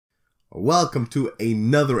Welcome to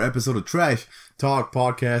another episode of Trash Talk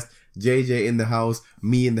Podcast. JJ in the house,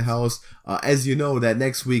 me in the house. As you know, that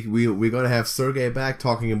next week we're going to have Sergey back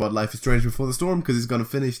talking about Life is Strange Before the Storm, because he's going to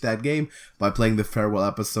finish that game by playing the farewell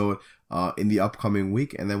episode in the upcoming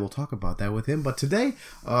week, and then we'll talk about that with him. But today,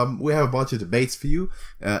 we have a bunch of debates for you,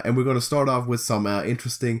 and we're going to start off with some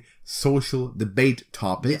interesting social debate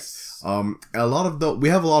topics. Yes. We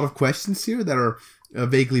have a lot of questions here that are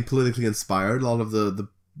vaguely politically inspired. A lot of the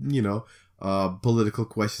political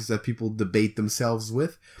questions that people debate themselves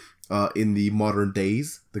with in the modern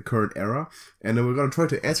days, the current era. And then we're going to try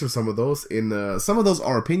to answer some of those. Some of those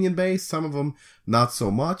are opinion-based, some of them not so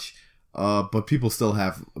much, but people still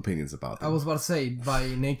have opinions about them. I was about to say, by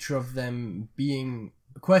nature of them being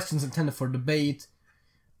questions intended for debate,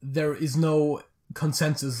 there is no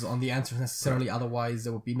consensus on the answers necessarily, right. Otherwise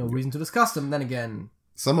there would be no reason to discuss them. Then again,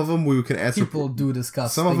 some of them we can answer. People do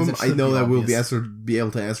discuss. Some of them I know that we'll be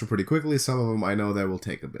able to answer pretty quickly. Some of them I know that will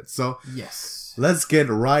take a bit. So yes, let's get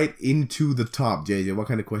right into the top. JJ, what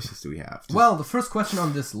kind of questions do we have? Well, the first question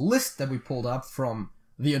on this list that we pulled up from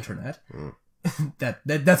the internet,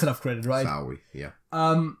 that's enough credit, right? Sorry, yeah.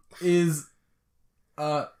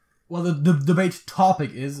 The debate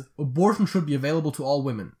topic is abortion should be available to all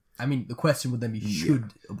women. I mean, the question would then be,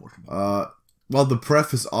 should abortion be? Well, the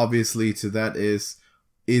preface obviously to that is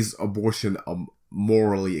abortion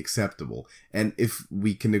morally acceptable? And if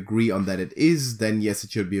we can agree on that it is, then yes,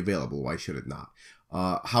 it should be available. Why should it not?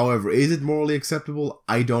 However, is it morally acceptable?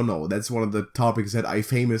 I don't know. That's one of the topics that I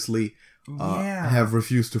famously have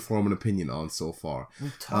refused to form an opinion on so far.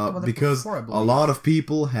 We've talked about that because before, I believe. A lot of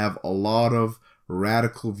people have a lot of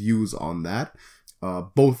radical views on that.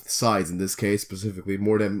 Both sides in this case, specifically,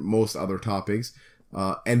 more than most other topics.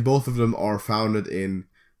 And both of them are founded in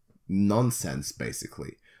nonsense,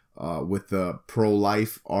 basically. With the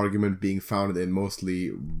pro-life argument being founded in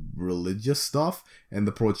mostly religious stuff, and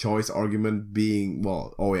the pro-choice argument being,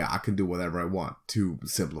 I can do whatever I want, to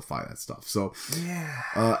simplify that stuff. So,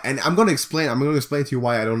 and I'm going to explain to you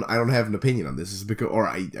why I don't have an opinion on this. Is because, or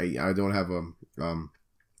I don't have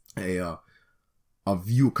a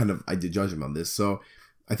view, kind of a judgment on this. So,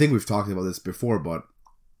 I think we've talked about this before, but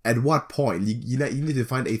at what point you need to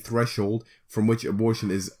find a threshold from which abortion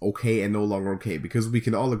is okay and no longer okay, because we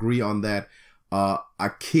can all agree on that. A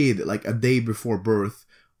kid, like a day before birth,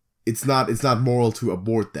 it's not moral to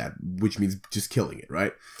abort that, which means just killing it,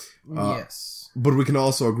 right? Yes. But we can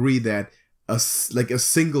also agree that a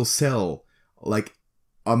single cell, like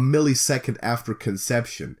a millisecond after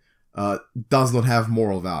conception, does not have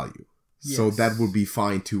moral value. Yes. So that would be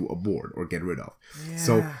fine to abort or get rid of. Yeah.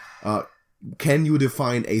 So, can you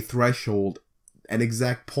define a threshold, an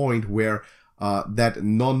exact point where that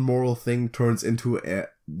non-moral thing turns into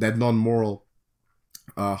that non-moral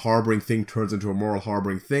harboring thing turns into a moral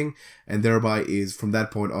harboring thing, and thereby is from that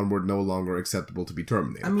point onward no longer acceptable to be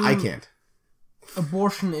terminated? I can't.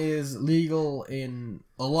 Abortion is legal in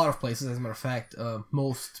a lot of places. As a matter of fact,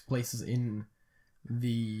 most places in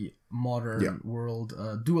the modern world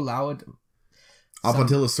do allow it. Up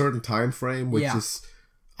until a certain time frame, which is...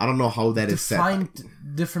 I don't know how that is set. Defined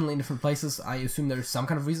differently in different places. I assume there's some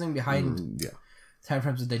kind of reasoning behind time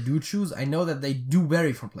frames that they do choose. I know that they do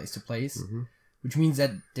vary from place to place, which means that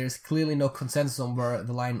there's clearly no consensus on where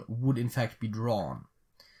the line would in fact be drawn.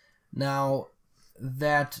 Now,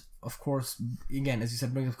 that, of course, again, as you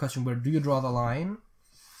said, brings up the question, where do you draw the line?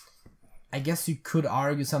 I guess you could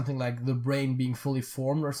argue something like the brain being fully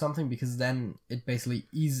formed or something, because then it basically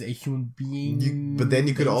is a human being. But then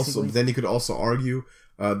you could also argue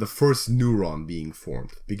the first neuron being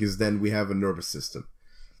formed, because then we have a nervous system.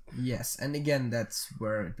 Yes, and again, that's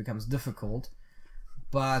where it becomes difficult.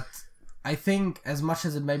 But I think, as much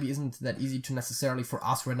as it maybe isn't that easy to necessarily for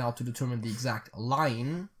us right now to determine the exact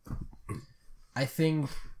line, I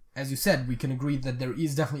think, as you said, we can agree that there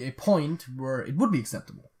is definitely a point where it would be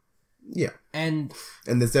acceptable. Yeah. And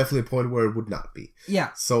there's definitely a point where it would not be. Yeah.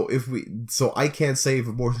 So I can't say if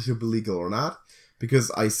abortion should be legal or not,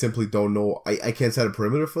 because I simply don't know. I can't set a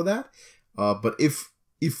perimeter for that. But if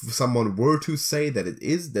someone were to say that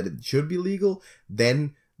it should be legal,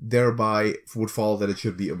 then thereby would follow that it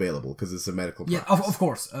should be available, because it's a medical practice. Yeah, of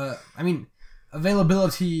course. I mean,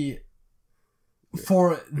 availability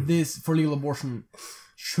for legal abortion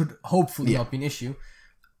should hopefully not be an issue.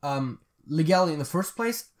 Legality in the first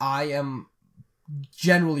place, I am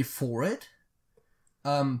generally for it,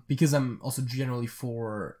 because I'm also generally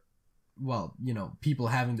for, people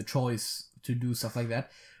having the choice to do stuff like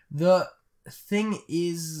that. The thing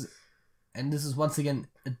is, and this is once again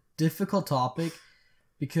a difficult topic,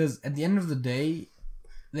 because at the end of the day,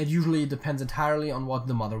 that usually depends entirely on what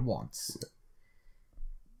the mother wants.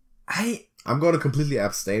 I'm going to completely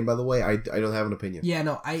abstain. By the way, I don't have an opinion. Yeah,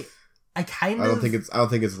 no, I kind of. I don't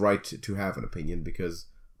think it's right to have an opinion because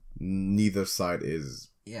neither side is.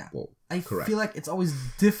 Yeah, correct. Feel like it's always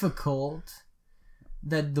difficult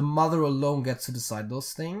that the mother alone gets to decide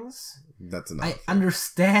those things. That's enough. I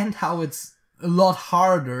understand how it's a lot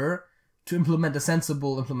harder to implement a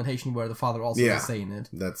sensible implementation where the father also has a say in it.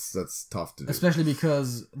 That's tough to do. Especially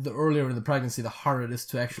because the earlier in the pregnancy, the harder it is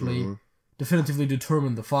to actually definitively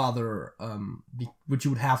determine the father, which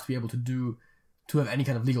you would have to be able to do to have any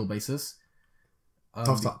kind of legal basis.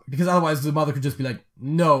 Tough topic. Because otherwise the mother could just be like,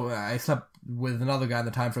 no, I slept with another guy in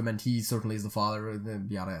the time frame and he certainly is the father,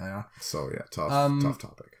 yada yada. So yeah, tough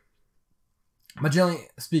topic. But generally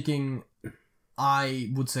speaking, I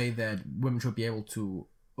would say that women should be able to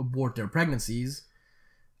abort their pregnancies,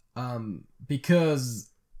 because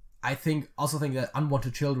I think that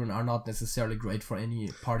unwanted children are not necessarily great for any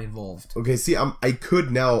party involved. Okay, see, I could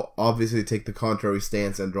now obviously take the contrary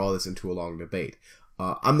stance and draw this into a long debate.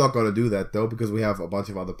 I'm not going to do that, though, because we have a bunch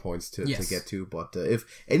of other points to get to. But if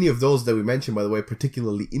any of those that we mentioned, by the way,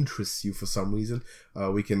 particularly interests you for some reason,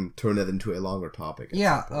 we can turn that into a longer topic.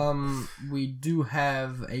 Yeah, we do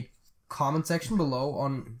have a comment section below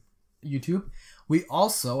on YouTube. We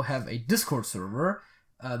also have a Discord server.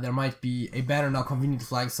 There might be a banner now conveniently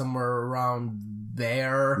flagged somewhere around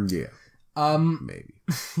there. Yeah. Maybe.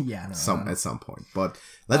 Yeah, no, at some point. But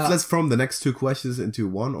let's form the next two questions into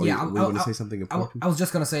one. Or yeah, we want to say something important? I was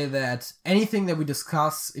just gonna say that anything that we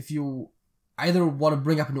discuss, if you either want to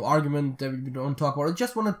bring up a new argument that we don't talk about, or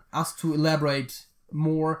just want us to elaborate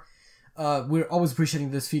more, we're always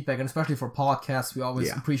appreciating this feedback, and especially for podcasts, we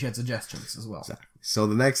always appreciate suggestions as well. Exactly. So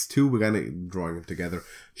the next two, we're gonna drawing them together.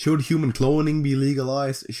 Should human cloning be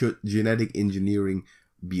legalized? Should genetic engineering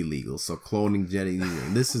be legal? So cloning, genetic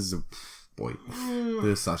engineering. This is a boy.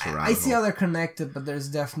 There's such a rabbit I see hole. how they're connected, but there's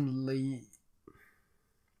definitely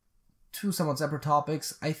two somewhat separate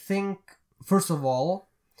topics. I think, first of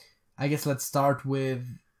all, I guess let's start with,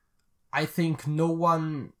 I think no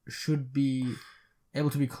one should be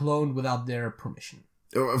able to be cloned without their permission.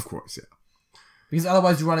 Oh, of course, yeah. Because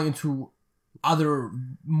otherwise you're running into other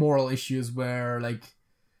moral issues where, like,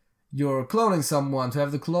 you're cloning someone to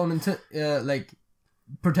have the clone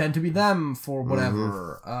pretend to be them for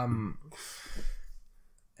whatever.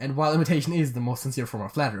 And while imitation is the most sincere form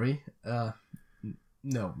of flattery,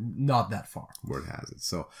 no, not that far. Word has it.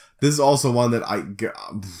 So this is also one that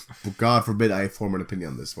God forbid I form an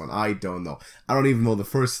opinion on this one. I don't know. I don't even know the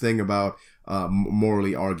first thing about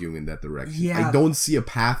morally arguing in that direction. Yeah. I don't see a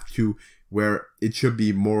path to where it should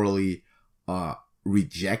be morally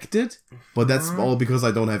rejected, but that's all because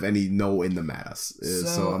I don't have any know in the matters.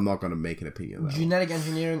 So I'm not going to make an opinion on that. Genetic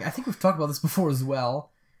engineering, I think we've talked about this before as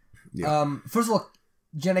well. Yeah. First of all,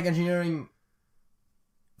 genetic engineering,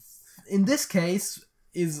 in this case,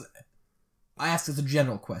 is, I asked as a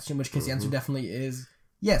general question, in which case the answer definitely is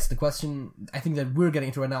yes. The question I think that we're getting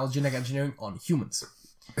into right now is genetic engineering on humans.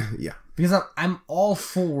 Yeah. Because I'm all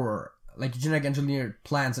for, like, genetic engineered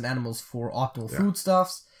plants and animals for optimal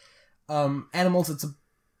foodstuffs. Animals, it's a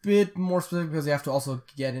bit more specific because you have to also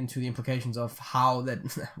get into the implications of how that,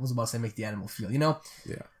 I was about to say, make the animal feel, you know?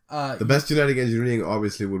 Yeah. The best genetic engineering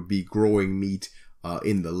obviously would be growing meat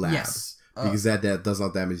in the lab. Yes. Because that does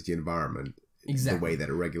not damage the environment the way that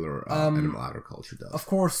a regular animal agriculture does. Of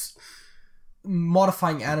course,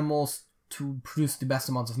 modifying animals to produce the best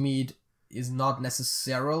amounts of meat is not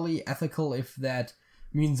necessarily ethical if that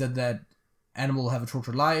means that animal will have a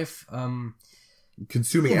shorter life.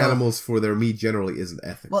 Consuming animals for their meat generally isn't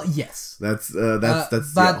ethical. Well, yes. That's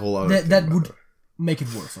the whole other thing. That would make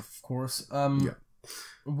it worse, of course.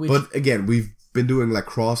 But again, we've been doing like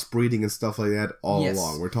crossbreeding and stuff like that all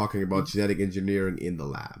along. We're talking about genetic engineering in the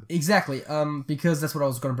lab. Exactly. Because that's what I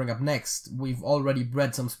was going to bring up next. We've already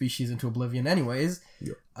bred some species into oblivion anyways.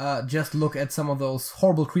 Yeah. Just look at some of those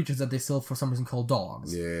horrible creatures that they still for some reason call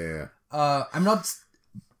dogs. Yeah. I'm not...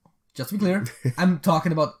 Just to be clear, I'm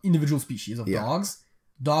talking about individual species of dogs.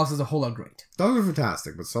 Dogs as a whole are great. Dogs are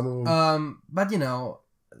fantastic, but some of them... But, you know,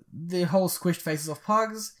 the whole squished faces of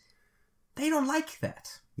pugs, they don't like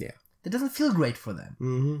that. Yeah. It doesn't feel great for them.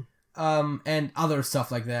 Mm-hmm. And other stuff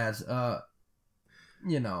like that.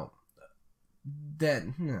 You know,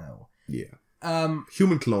 that, no. Yeah.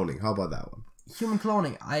 Human cloning, how about that one? Human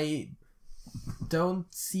cloning, I don't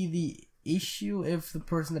see the issue if the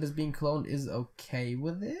person that is being cloned is okay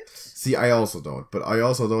with it. See, I also don't, but I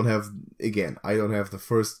also don't have, again, I don't have the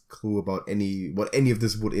first clue about what any of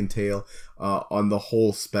this would entail on the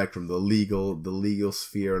whole spectrum, the legal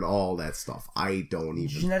sphere and all that stuff. I don't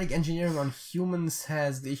even. Genetic engineering on humans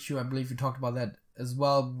has the issue, I believe we talked about that as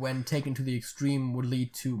well, when taken to the extreme, would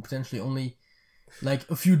lead to potentially only like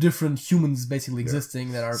a few different humans basically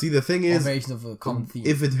existing that are the thing is, variations of a common theme.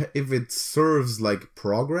 If it serves like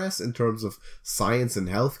progress in terms of science and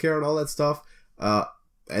healthcare and all that stuff,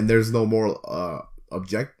 and there's no moral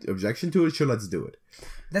objection to it, sure, let's do it.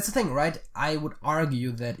 That's the thing, right? I would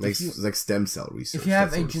argue that like stem cell research. If you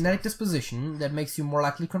have a genetic disposition that makes you more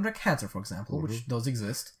likely to contract cancer, for example, which does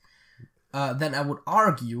exist, then I would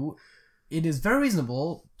argue it is very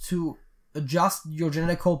reasonable to adjust your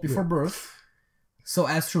genetic code before birth so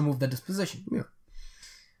as to remove that disposition. Yeah.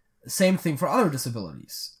 Same thing for other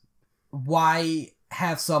disabilities. Why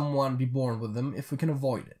have someone be born with them if we can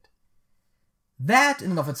avoid it? That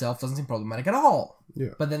in and of itself doesn't seem problematic at all.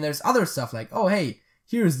 Yeah. But then there's other stuff like, oh hey,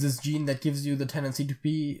 here's this gene that gives you the tendency to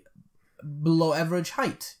be below average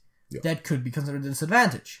height. Yeah. That could be considered a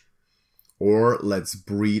disadvantage. Or let's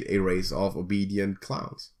breed a race of obedient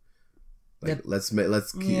clowns. Like let's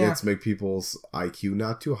make people's IQ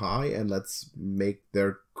not too high, and let's make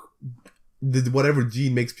whatever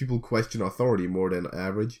gene makes people question authority more than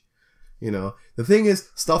average. You know, the thing is,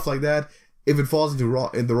 stuff like that, if it falls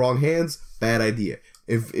in the wrong hands, bad idea.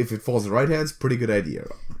 If it falls in the right hands, pretty good idea.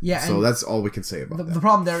 Yeah. So that's all we can say about that. The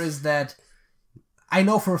problem there is that I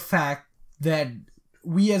know for a fact that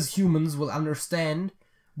we as humans will understand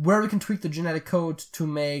where we can tweak the genetic code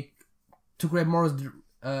to create more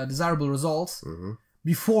desirable results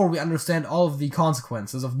before we understand all of the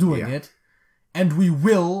consequences of doing it, and we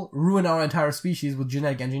will ruin our entire species with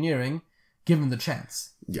genetic engineering given the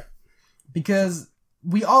chance. Yeah. Because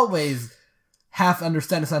we always have to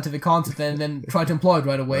understand a scientific concept and then try to employ it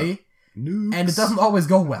right away. Nukes. And it doesn't always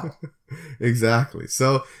go well. Exactly.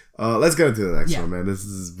 So let's get into the next one, man.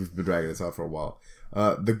 We've been dragging this out for a while.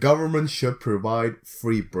 The government should provide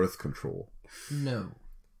free birth control. No.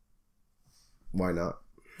 Why not?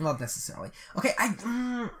 Not necessarily. Okay,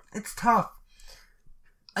 it's tough.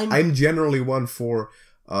 I'm generally one for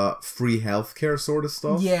free healthcare sort of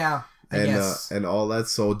stuff. Yeah, I guess. And all that.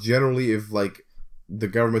 So generally, if like the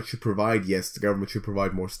government should provide, the government should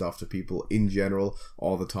provide more stuff to people in general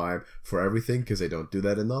all the time for everything, because they don't do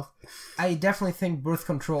that enough. I definitely think birth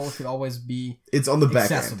control should always be It's on the back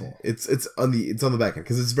accessible. end. It's on the back end,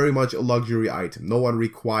 because it's very much a luxury item. No one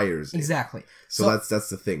requires it. Exactly. So that's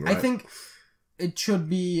the thing, right? I think it should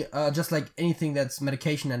be just like anything that's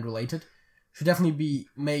medication and related, should definitely be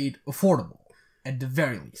made affordable. At the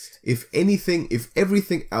very least. If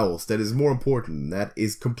everything else that is more important than that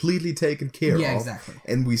is completely taken care of, exactly.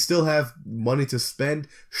 And we still have money to spend,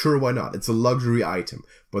 sure, why not? It's a luxury item.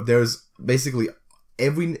 But there's basically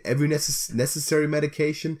every necessary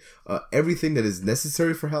medication, everything that is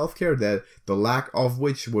necessary for healthcare, that the lack of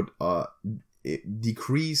which would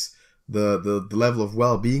decrease the level of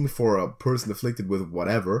well-being for a person afflicted with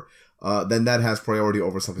whatever, then that has priority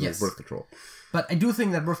over something like birth control. But I do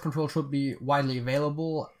think that birth control should be widely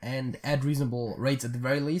available and at reasonable rates at the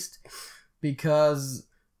very least, because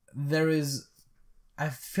I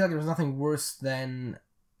feel like there's nothing worse than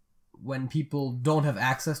when people don't have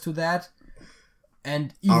access to that,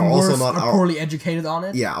 and even worse, are poorly educated on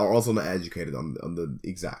it. Yeah, are also not educated on the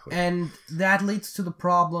exactly. And that leads to the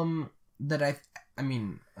problem that I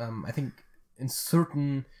think in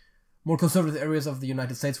certain more conservative areas of the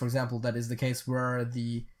United States, for example, that is the case where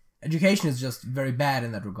the education is just very bad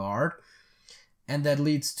in that regard. And that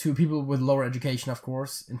leads to people with lower education, of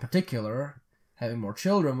course, in particular, having more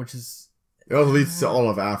children, which is... It also leads to all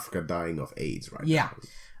of Africa dying of AIDS right now.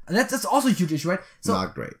 That's also a huge issue, right? So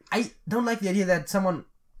not great. I don't like the idea that someone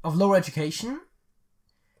of lower education,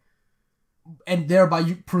 and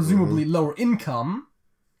thereby presumably lower income,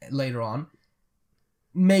 later on,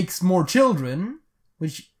 makes more children,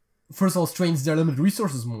 which first of all strains their limited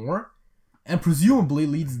resources more, and presumably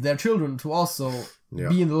leads their children to also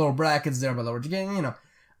be in the lower brackets, thereby lower education,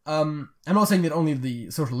 I'm not saying that only the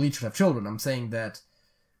social elite should have children. I'm saying that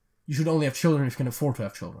you should only have children if you can afford to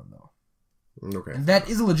have children, though. Okay. And that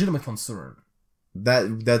is a legitimate concern.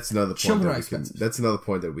 That's another point. Children are expensive. That's another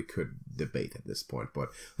point that we could debate at this point. But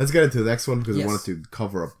let's get into the next one, because I wanted to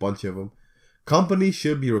cover a bunch of them. Companies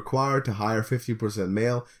should be required to hire 50%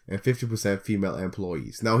 male and 50% female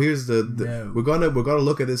employees. Now, here's we're gonna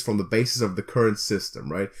look at this from the basis of the current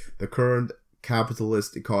system, right? The current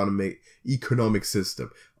capitalist economic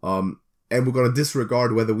system. And we're gonna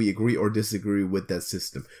disregard whether we agree or disagree with that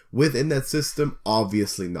system. Within that system,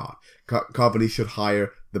 obviously not. Companies should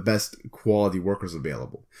hire the best quality workers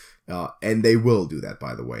available, and they will do that,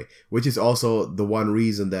 by the way. Which is also the one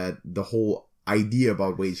reason that the whole idea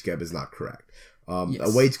about wage gap is not correct.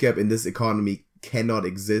 A wage gap in this economy cannot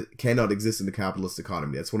exist in the capitalist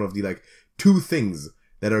economy. That's one of the two things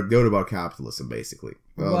that are good about capitalism, basically.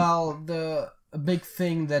 A big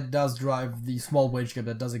thing that does drive the small wage gap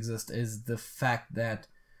that does exist is the fact that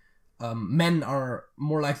men are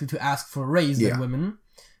more likely to ask for a raise than women.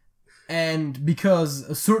 And because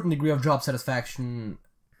a certain degree of job satisfaction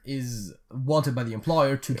is wanted by the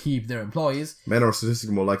employer to keep their employees. Men are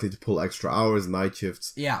statistically more likely to pull extra hours, night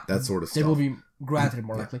shifts, that sort of stuff. They will be granted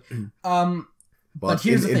more likely. But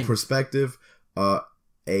here's the thing. In perspective, a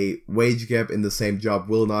wage gap in the same job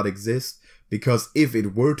will not exist. Because if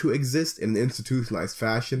it were to exist in an institutionalized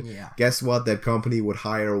fashion, guess what? That company would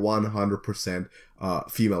hire 100%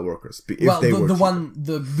 female workers.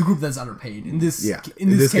 The group that's underpaid. In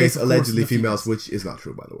this case, allegedly females, which is not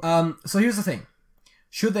true, by the way. So here's the thing.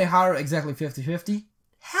 Should they hire exactly 50-50?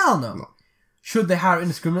 Hell no. Should they hire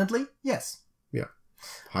indiscriminately? Yes. Yeah.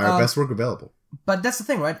 Hire best work available. But that's the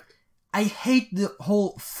thing, right? I hate the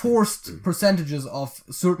whole forced percentages of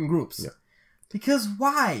certain groups. Yeah. Because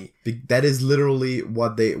why? That is literally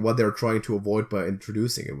what they're trying to avoid by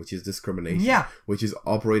introducing it, which is discrimination. Yeah. Which is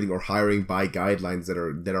operating or hiring by guidelines that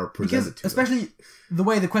are presented to them. Especially the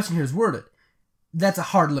way the question here is worded. That's a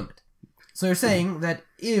hard limit. So you're saying that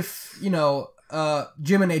if,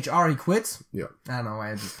 Jim in HR, he quits. Yeah. I don't know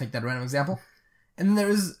why I just picked that random example. And then there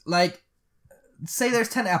is, say there's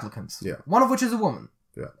 10 applicants. Yeah. One of which is a woman.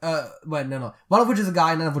 Yeah. No. One of which is a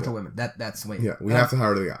guy, none of which are women. That's the way. Yeah, we have to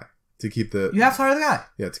hire the guy. You have to hire the guy.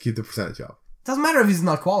 Yeah, to keep the percentage up. Doesn't matter if he's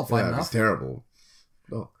not qualified enough. He's terrible.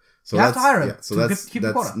 No. So you have to hire him. Yeah, so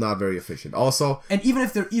that's not very efficient. Also, and even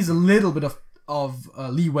if there is a little bit of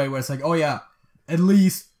leeway where it's like, oh yeah, at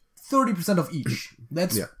least 30% of each.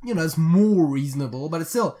 That's it's more reasonable, but it's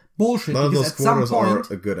still bullshit. None of those quotas are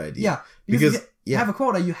a good idea. Yeah, because if you have a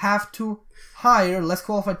quota, you have to hire less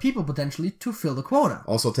qualified people potentially to fill the quota.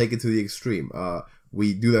 Also, take it to the extreme.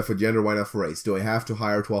 We do that for gender, why not for race? Do I have to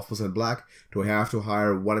hire 12% black? Do I have to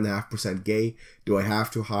hire 1.5% gay? Do I have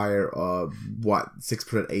to hire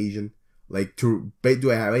 6% Asian?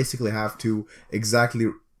 Do I basically have to exactly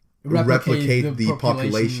replicate the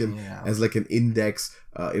population as an index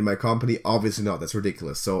in my company? Obviously not. That's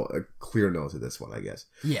ridiculous. So a clear no to this one, I guess.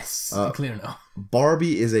 Yes, a clear no.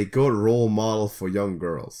 Barbie is a good role model for young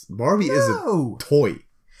girls. Barbie is a toy.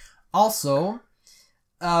 Also,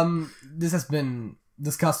 this has been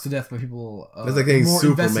discussed to death by people it's like more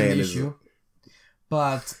invested in the issue.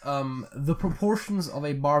 But the proportions of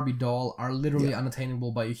a Barbie doll are literally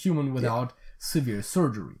unattainable by a human without severe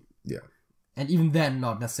surgery. Yeah. And even then,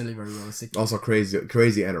 not necessarily very realistic. Also crazy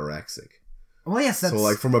anorexic. Well, yes, that's...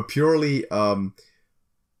 So, from a purely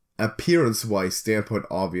appearance-wise standpoint,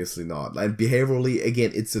 obviously not. And behaviorally,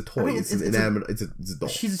 again, it's a toy. It's an inanimate... It's a doll.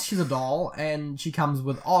 She's a doll, and she comes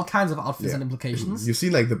with all kinds of outfits and implications. You've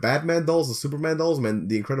seen, the Batman dolls, the Superman dolls,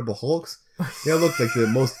 the Incredible Hulks? They look like the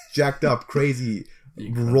most jacked up, crazy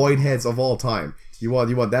roid heads of all time. You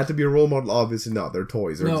want that to be a role model? Obviously not. They're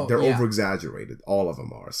toys. They're over-exaggerated. All of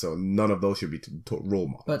them are. So none of those should be role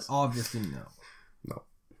models. But obviously no.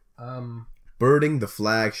 Birding the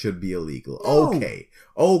flag should be illegal. No.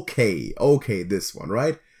 Okay, this one,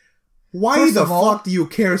 right? Why the fuck do you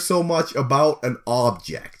care so much about an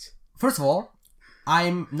object? First of all,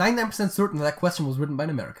 I'm 99% certain that question was written by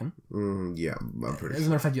an American. Yeah, I'm pretty sure. As a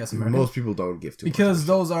matter of fact, yes, American. Most people don't give too much. Because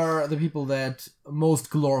those are the people that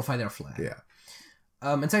most glorify their flag. Yeah.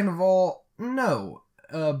 And second of all, no.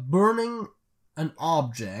 Burning an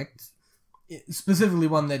object, specifically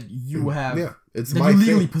one that you have, it's that my you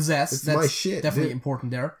legally thing. possess, it's that's my shit, definitely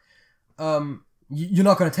important there. You're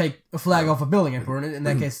not going to take a flag off a building and burn it. In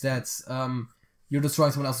that case, that's you're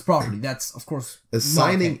destroying someone else's property. That's, of course,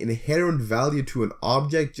 assigning inherent value to an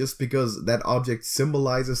object just because that object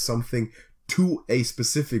symbolizes something to a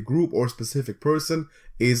specific group or specific person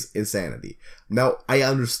is insanity. Now, I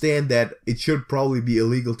understand that it should probably be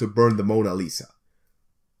illegal to burn the Mona Lisa.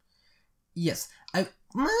 Yes.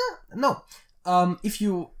 No. If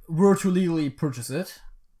you were to legally purchase it...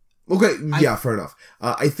 Okay, fair enough.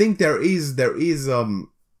 I think there is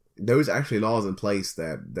actually laws in place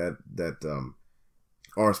that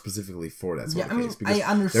are specifically for that sort of case. Because I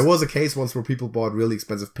understand. There was a case once where people bought really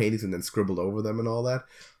expensive paintings and then scribbled over them and all that.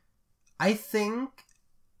 I think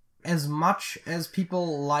as much as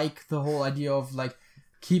people like the whole idea of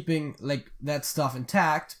keeping that stuff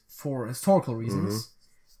intact for historical reasons,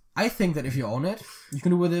 I think that if you own it, you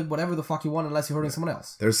can do with it whatever the fuck you want unless you're hurting someone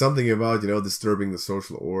else. There's something about, disturbing the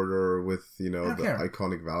social order with, the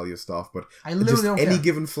iconic value stuff, but I literally don't any care.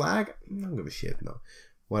 Given flag, I don't give a shit, no.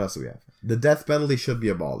 What else do we have? The death penalty should be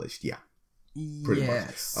abolished, yeah. Pretty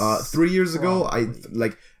yes. much. 3 years ago,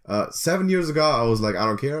 Probably. 7 years ago, I was like, I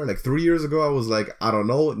don't care. Like 3 years ago, I was like, I don't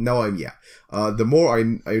know. Now I'm yeah. The more I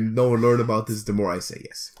know and learn about this, the more I say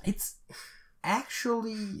yes. It's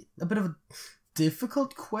actually a bit of a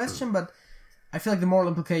difficult question, but I feel like the moral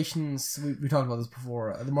implications, we talked about this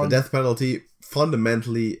before. The death penalty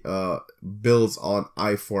fundamentally builds on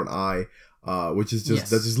eye for an eye, which is just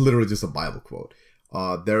that's just literally just a Bible quote.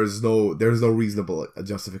 There's no reasonable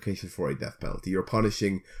justification for a death penalty. You're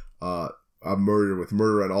punishing a murder with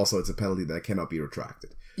murder, and also it's a penalty that cannot be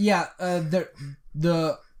retracted. Yeah,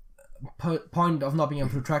 the point of not being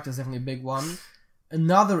able to retract is definitely a big one.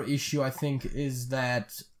 Another issue, I think, is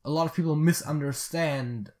that a lot of people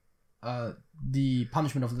misunderstand the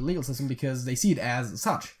punishment of the legal system because they see it as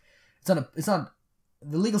such. It's not.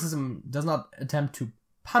 The legal system does not attempt to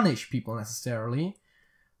punish people necessarily.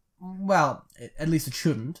 Well, at least it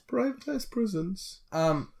shouldn't. Privatized prisons.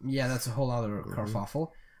 Yeah, that's a whole other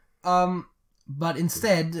kerfuffle. But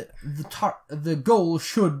instead, the goal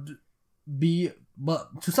should be,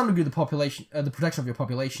 but to some degree, the protection of your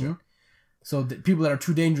population. Yeah. So the people that are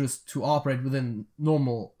too dangerous to operate within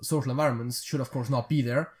normal social environments should, of course, not be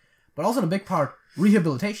there. But also, in a big part,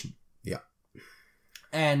 rehabilitation. Yeah.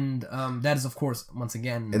 And that is, of course, once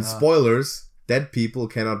again. And spoilers. Dead people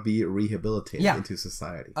cannot be rehabilitated into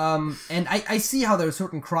society. And I see how there are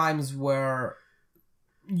certain crimes where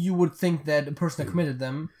you would think that a person that committed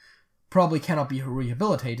them probably cannot be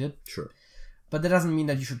rehabilitated. Sure. But that doesn't mean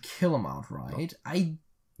that you should kill them outright. No. I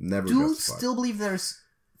Never do justified. Still believe there's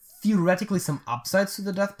theoretically some upsides to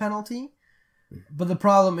the death penalty. But the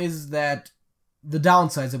problem is that the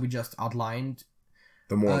downsides that we just outlined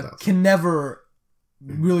can never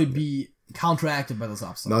really be counteracted by those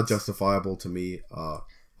upsides. Not justifiable to me.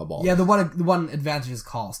 Abolished. Yeah, the one advantage is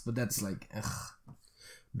cost, but that's like, ugh.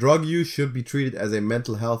 Drug use should be treated as a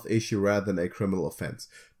mental health issue rather than a criminal offense.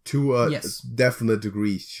 To a definite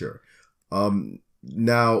degree, sure.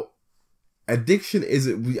 Now, addiction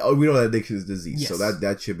we know that addiction is a disease, so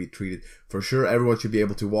that should be treated for sure. Everyone should be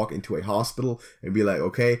able to walk into a hospital and be like,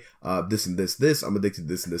 okay, this and this, I'm addicted to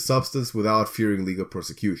this and this substance without fearing legal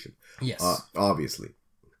persecution. Yes, obviously.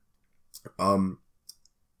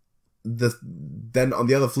 Then on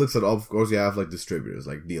the other flip side, of course, you have like distributors,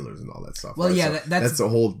 like dealers and all that stuff. Well, right? yeah, so that's a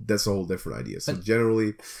whole different idea. So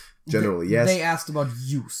generally, yes. They asked about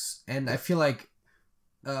use, and I feel like,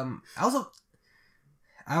 I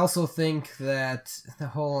also think that the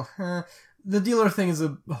whole the dealer thing is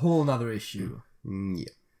a whole nother issue. Yeah.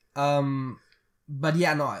 But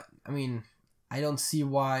yeah, no, I mean, I don't see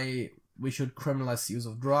why we should criminalize the use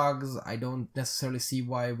of drugs. I don't necessarily see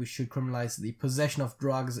why we should criminalize the possession of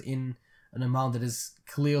drugs in an amount that is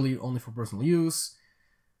clearly only for personal use.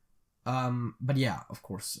 But yeah, of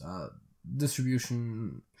course,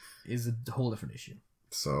 distribution is a whole different issue.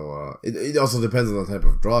 So it also depends on the type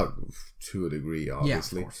of drug to a degree,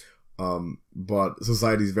 obviously. Yeah, of course. But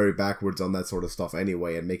society is very backwards on that sort of stuff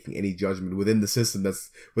anyway, and making any judgment within the system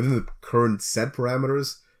that's within the current set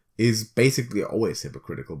parameters is basically always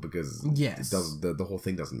hypocritical because it doesn't, the whole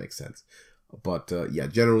thing doesn't make sense. But yeah,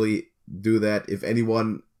 generally do that. If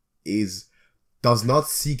anyone does not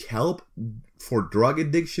seek help for drug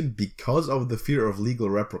addiction because of the fear of legal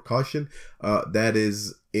repercussion, that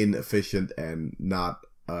is inefficient and not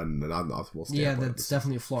optimal. Yeah, that's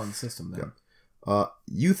definitely a flaw in the system then. Yeah.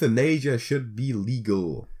 Euthanasia should be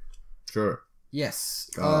legal. Sure.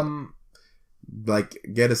 Yes. Like,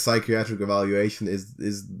 get a psychiatric evaluation. Is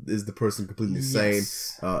the person completely sane?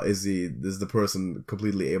 Is the person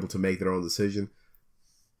completely able to make their own decision?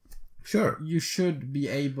 Sure. You should be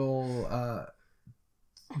able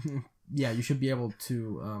you should be able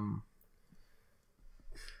to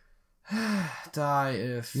die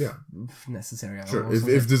if necessary. Sure.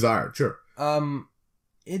 If desired, sure.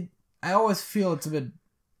 I always feel it's a bit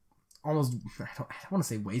almost, I don't want to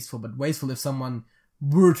say wasteful, but wasteful if someone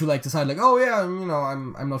were to like decide like, oh yeah,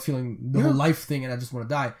 I'm not feeling the whole life thing and I just want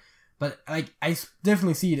to die. But like, I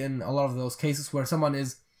definitely see it in a lot of those cases where someone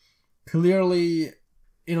is clearly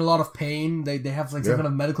in a lot of pain. They have like some kind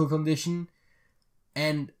of medical condition,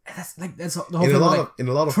 and that's the whole thing. In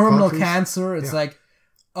a lot of terminal cancer, it's like,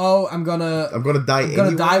 oh, I'm gonna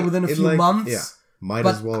die within a few months. Yeah. Might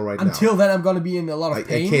as well right now. Until then, I'm gonna be in a lot of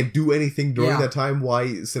pain. I can't do anything during that time.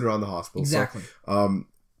 Why sit around the hospital? Exactly. So,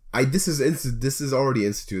 this is already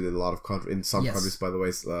instituted in a lot of countries, by the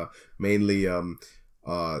way, mainly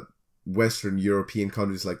Western European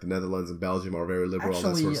countries like the Netherlands and Belgium are very liberal.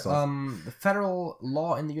 Actually, on that sort of stuff. The federal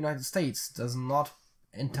law in the United States does not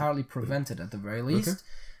entirely prevent it at the very least.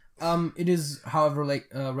 Okay. It is, however,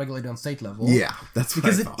 regulated on state level. Yeah, that's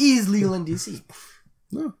because it is legal in DC.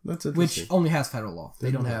 No, that's which interesting. only has federal law.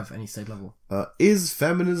 They don't have any state level. Is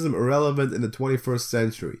feminism irrelevant in the 21st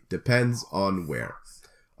century? Depends on where.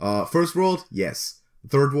 First world, yes.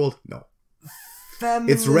 Third world, no.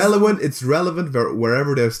 Feminism. It's relevant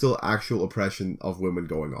wherever there's still actual oppression of women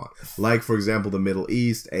going on. Like, for example, the Middle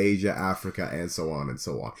East, Asia, Africa, and so on and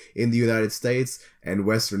so on. In the United States and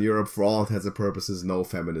Western Europe, for all intents and purposes, no,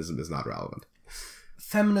 feminism is not relevant.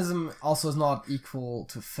 Feminism also is not equal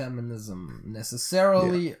to feminism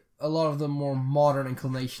necessarily. Yeah. A lot of the more modern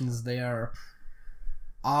inclinations there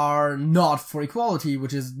are not for equality,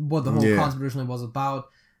 which is what the whole concept originally was about.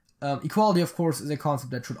 Equality, of course, is a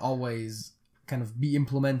concept that should always kind of be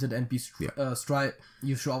implemented and be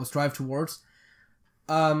you should always strive towards.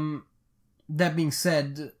 That being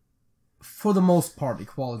said, for the most part,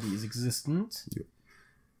 equality is existent. Yeah.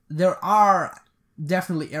 There are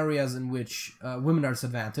definitely areas in which women are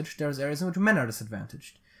disadvantaged. There's areas in which men are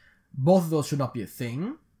disadvantaged. Both of those should not be a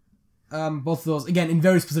thing. Both of those, again, in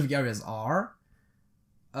very specific areas are.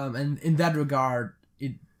 And in that regard,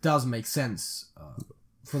 it does make sense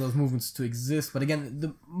for those movements to exist. But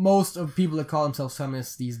again, most of people that call themselves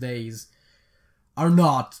feminists these days are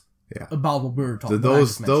not about what we're talking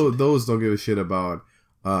about. Those don't give a shit about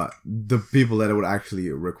the people that it would actually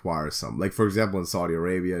require some. Like, for example, in Saudi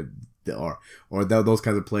Arabia, or those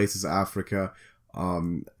kinds of places, Africa,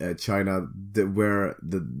 China, where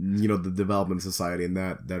the development society in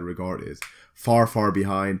that regard is far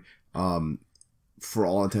behind, for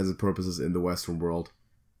all intents and purposes in the Western world.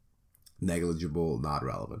 Negligible, not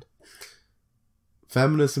relevant.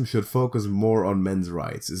 Feminism should focus more on men's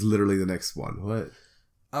rights is literally the next one. What?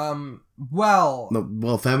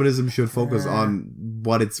 Feminism should focus on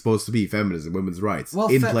what it's supposed to be, feminism, women's rights,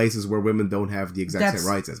 in places where women don't have the exact same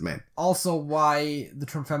rights as men. Also why the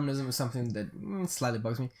term feminism is something that slightly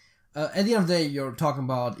bugs me. At the end of the day, you're talking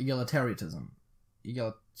about egalitarianism,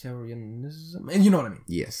 and you know what I mean.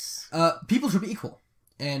 Yes. People should be equal.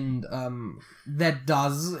 And that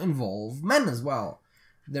does involve men as well.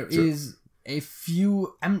 There is a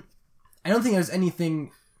few... I don't think there's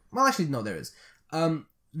anything... Well, actually, no, there is.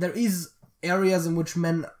 There is areas in which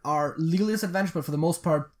men are legally disadvantaged, but for the most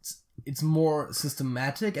part, it's more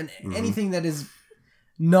systematic. And anything that is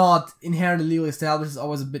not inherently legally established is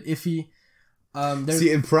always a bit iffy.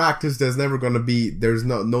 See, in practice, there's never going to be... There's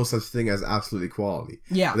no such thing as absolute equality.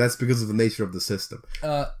 Yeah. That's because of the nature of the system.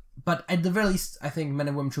 But at the very least, I think men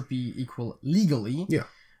and women should be equal legally. Yeah.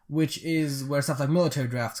 Which is where stuff like military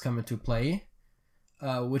drafts come into play.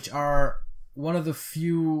 Which are one of the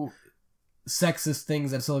few sexist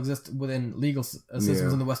things that still exist within legal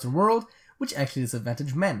systems in the Western world, which actually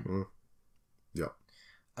disadvantage men. Yeah.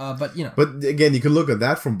 But again, you can look at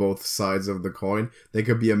that from both sides of the coin. There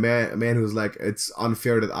could be a man who's like, it's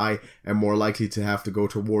unfair that I am more likely to have to go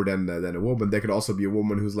to war than a woman. There could also be a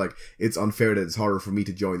woman who's like, it's unfair that it's harder for me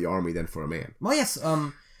to join the army than for a man. Well, yes,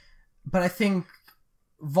 but I think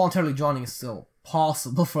voluntarily joining is still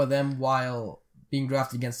possible for them, while being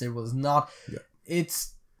drafted against their will is not. Yeah.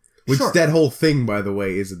 That whole thing, by the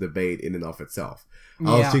way, is a debate in and of itself.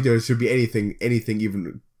 I don't think there should be anything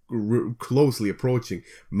even closely approaching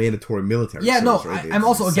mandatory military service. I'm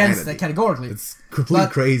also against that categorically. It's complete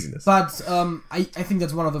craziness. But I think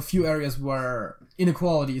that's one of the few areas where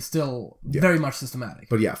inequality is still very much systematic.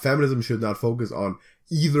 But feminism should not focus on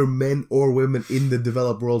either men or women in the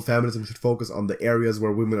developed world. Feminism should focus on the areas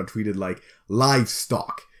where women are treated like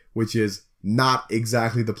livestock, which is not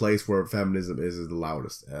exactly the place where feminism is the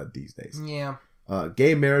loudest these days. Yeah.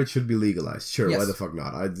 Gay marriage should be legalized. Sure, yes. Why the fuck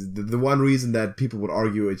not? The one reason that people would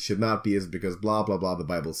argue it should not be is because blah, blah, blah, the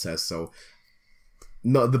Bible says so.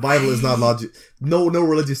 No, the Bible is not logic. No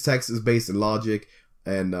religious text is based in logic,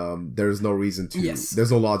 and there's no reason to... Yes.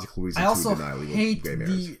 There's no logical reason to deny legal gay marriage. I also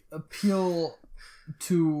hate the appeal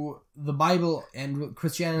to the Bible and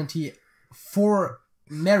Christianity for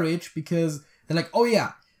marriage, because they're like, oh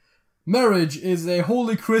yeah, marriage is a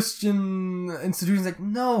holy Christian institution. It's like,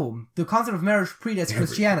 no, the concept of marriage predates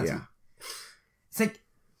Christianity. Yeah. It's like,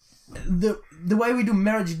 the way we do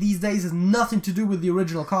marriage these days has nothing to do with the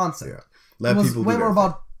original concept. Yeah. It was way more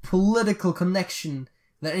about political connection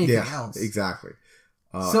than anything else. Exactly.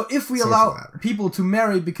 So if we allow people to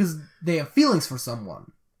marry because they have feelings for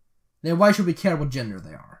someone, then why should we care what gender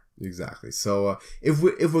they are? Exactly. So if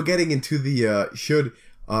we're getting into the should...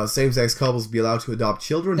 same-sex couples be allowed to adopt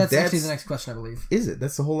children? That's actually the next question, I believe. Is it?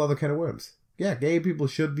 That's a whole other can of worms. Yeah, gay people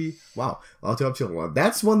should be, allowed to adopt children. Well,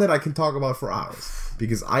 that's one that I can talk about for hours,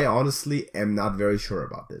 because I honestly am not very sure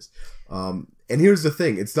about this. And here's the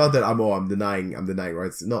thing: it's not that I'm denying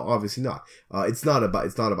rights. No, obviously not. It's not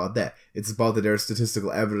about that. It's about that there's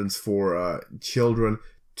statistical evidence for children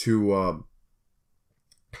to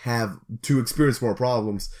to experience more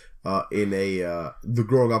problems the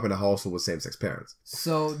growing up in a household with same-sex parents.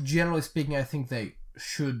 So generally speaking, I think they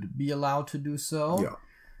should be allowed to do so.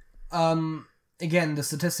 Yeah. Again, the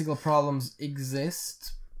statistical problems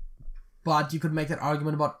exist, but you could make that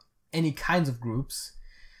argument about any kinds of groups,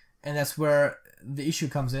 and that's where the issue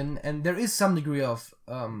comes in. And there is some degree of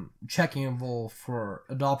checking involved for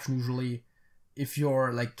adoption, usually, if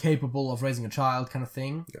you're like capable of raising a child, kind of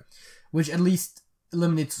thing. Yeah. Which at least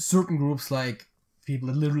eliminates certain groups, like people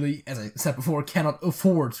that literally, as I said before, cannot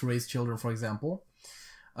afford to raise children, for example,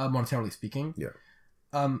 monetarily speaking. Yeah.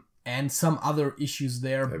 And some other issues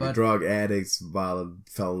there, Maybe but drug addicts, violent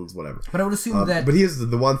felons, whatever. But I would assume that. But here's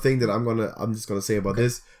the one thing that I'm just gonna say about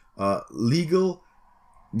this: legal,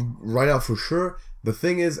 right now for sure. The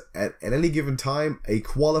thing is, at any given time, a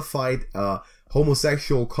qualified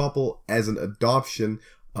homosexual couple as an adoption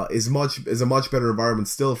is a much better environment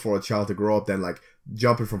still for a child to grow up than like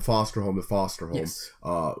jumping from foster home to foster home, Yes.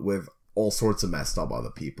 with all sorts of messed up other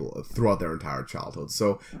people throughout their entire childhood.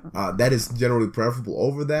 So that is generally preferable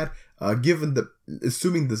over that. Assuming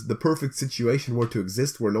the perfect situation were to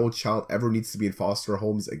exist where no child ever needs to be in foster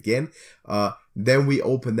homes again, then we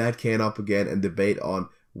open that can up again and debate on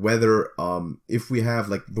whether if we have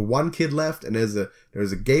like the one kid left and there's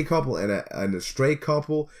a gay couple and a straight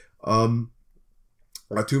couple,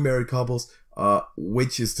 two married couples,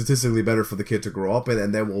 which is statistically better for the kid to grow up in,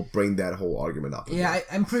 and then we'll bring that whole argument up again. Yeah,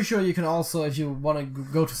 I'm pretty sure you can also, if you want to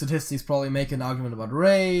go to statistics, probably make an argument about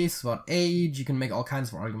race, about age. You can make all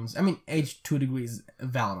kinds of arguments. I mean, age to a degree is a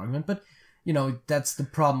valid argument, but, you know, that's the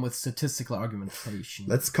problem with statistical argumentation.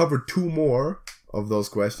 Let's cover two more of those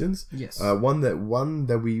questions. Yes. One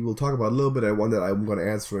that we will talk about a little bit, and one that I'm going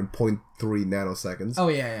to answer in 0.3 nanoseconds. Oh,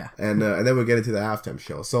 yeah. And then we'll get into the halftime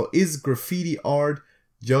show. So, is graffiti art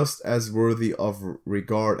just as worthy of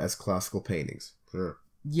regard as classical paintings? Sure.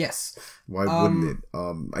 Yes. Why wouldn't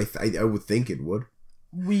it? I would think it would.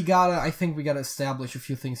 I think we gotta establish a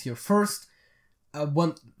few things here. First of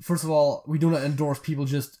all, we do not endorse people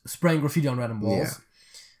just spraying graffiti on random walls.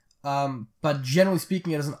 Yeah. But generally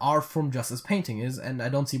speaking, it is an art form just as painting is, and I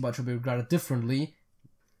don't see why it should be regarded differently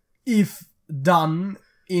if done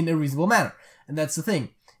in a reasonable manner. And that's the thing.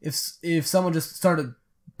 If someone just started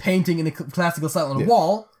painting in a classical style on a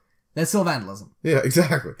wall, that's still vandalism. Yeah,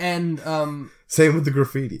 exactly. And same with the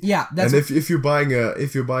graffiti. Yeah, that's if you're buying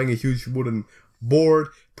a huge wooden board,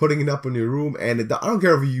 putting it up in your room, and I don't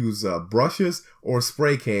care if you use brushes or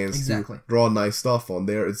spray cans to draw nice stuff on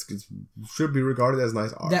there. It should be regarded as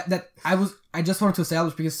nice art. I just wanted to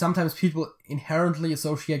establish, because sometimes people inherently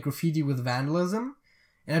associate graffiti with vandalism,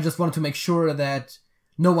 and I just wanted to make sure that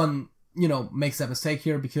no one, makes that mistake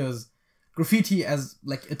here, because graffiti as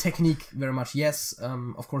like a technique, very much yes.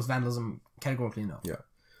 Of course, vandalism categorically no. Yeah.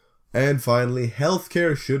 And finally,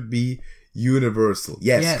 healthcare should be universal.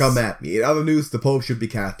 Yes, come at me. In other news, the Pope should be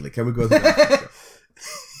Catholic. Can we go to that?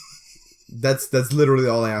 That's literally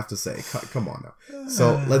all I have to say. Come on now.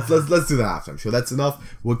 So let's do the halftime show. That's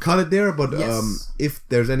enough. We'll cut it there. But if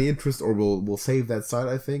there's any interest, or we'll save that side,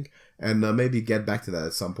 I think, and maybe get back to that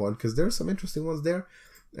at some point, because there's some interesting ones there.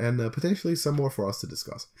 And potentially some more for us to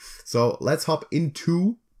discuss. So let's hop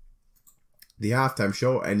into the halftime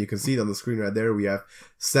show. And you can see it on the screen right there. We have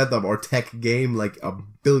set up our tech game like a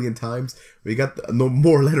billion times. We got no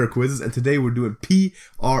more letter quizzes. And today we're doing P,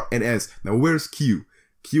 R, and S. Now where's Q?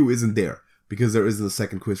 Q isn't there because there isn't a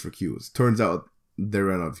second quiz for Q's. Turns out they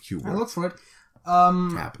ran out of Q words. I looked for it.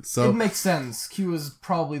 Happens. So it makes sense. Q is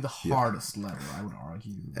probably the hardest letter, I would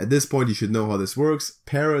argue. At this point, you should know how this works.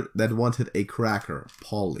 Parrot that wanted a cracker.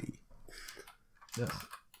 Polly. Yeah.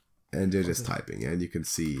 And they're just typing, and you can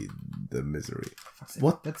see the misery.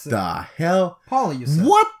 What the hell? Polly, you said.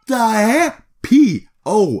 What the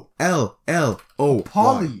hell? Pollo.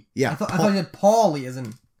 Polly. Yeah. I thought you said Polly as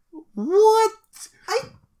in... What?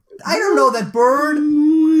 I don't know that bird.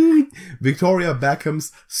 Victoria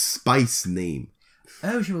Beckham's spice name.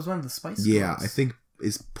 Oh, she was one of the Spice Yeah, Girls. I think,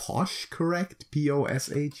 is Posh correct?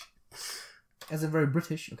 P-O-S-H? As in very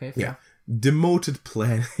British, okay. Fair. Yeah. Demoted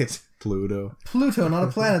planet, Pluto. Pluto, not a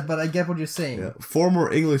planet, but I get what you're saying. Yeah.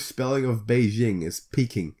 Former English spelling of Beijing is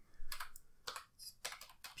Peking.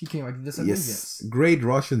 Peking like this, I yes. think, yes. Great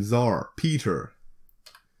Russian Tsar, Peter.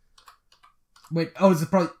 Wait, is it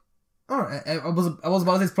probably... Oh, I was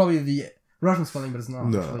about to say it's probably the Russian spelling, but it's not.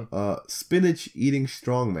 No. Actually. Spinach eating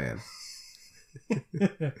strongman.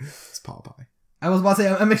 It's Popeye. I was about to say,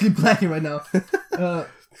 I'm actually blanking right now.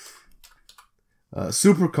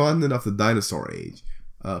 Supercontinent of the dinosaur age.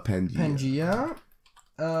 Pangea.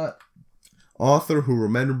 Pangea. Author who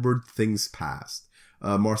remembered things past.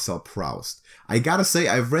 Marcel Proust. I gotta say,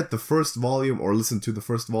 I've read the first volume or listened to the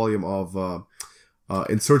first volume of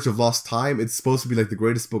In Search of Lost Time. It's supposed to be like the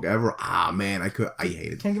greatest book ever. Ah, man, I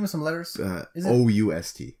hate it. Can you give me some letters?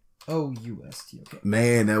 O-U-S-T. O-U-S-T, okay.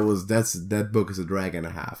 Man, that book is a drag and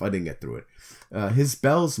a half. I didn't get through it. His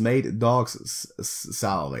bells made dogs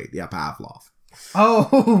salivate. Yeah, Pavlov.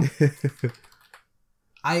 Oh!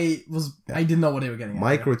 I didn't know what they were getting at.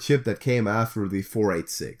 Microchip that came after the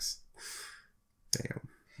 486. Damn.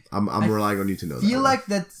 I'm relying on you to know that. I feel like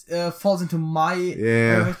that falls into my...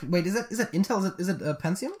 Yeah. Wait, is it Intel? Is it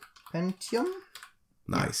Pentium? Pentium?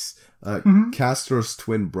 Nice. Castor's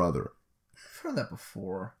twin brother. I've heard that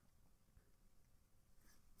before.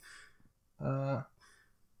 You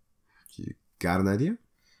got an idea?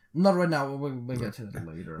 Not right now. We'll get to that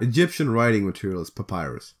later. Egyptian writing materials,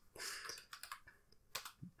 papyrus.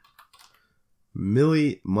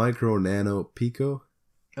 Milli, micro, nano, pico.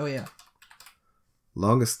 Oh, yeah.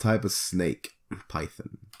 Longest type of snake,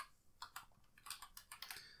 python.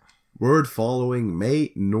 Word following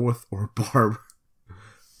May, North, or Barb.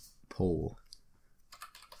 Pole.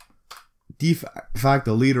 De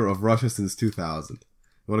facto leader of Russia since 2000.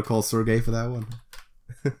 You want to call Sergey for that one?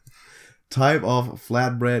 Type of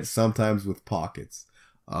flatbread, sometimes with pockets.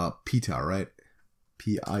 Pita, right?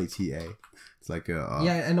 P-I-T-A. It's like a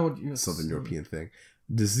yeah, I know what you're Southern European thing.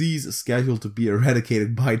 Disease scheduled to be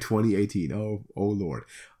eradicated by 2018. Oh Lord.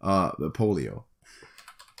 The polio.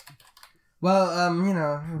 Well, you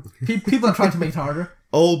know, people are trying to make it harder.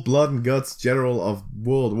 Old blood and guts general of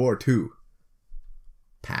World War II.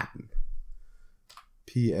 Patton.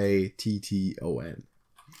 P-A-T-T-O-N.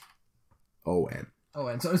 O-N. Oh,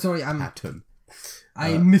 and sorry, Patton.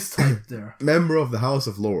 I mistyped there. Member of the House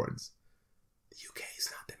of Lords. The UK is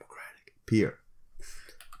not democratic. Peer.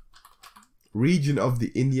 Region of the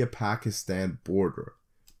India-Pakistan border.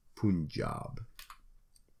 Punjab.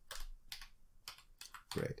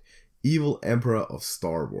 Great. Evil Emperor of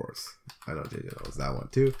Star Wars. I know JJ knows that one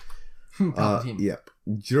too. Yep.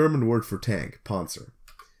 German word for tank. Panzer.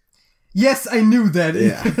 Yes, I knew that.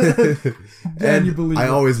 Yeah. And you believe I it.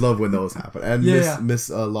 always love when those happen. And Yeah. Miss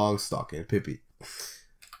Longstocking, Pippi.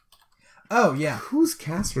 Oh, yeah. Who's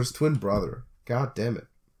Castor's twin brother? God damn it.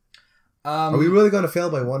 Are Are we really going to fail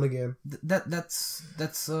by one again? That's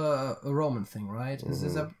a Roman thing, right?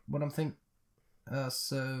 Is that what I'm thinking?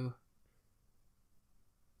 So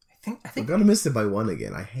I We're think going to miss it by one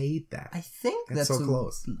again. I hate that. I think That's so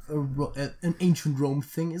close. An ancient Rome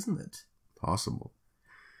thing, isn't it? Possible.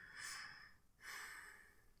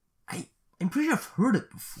 I'm pretty sure I've heard it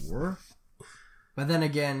before, but then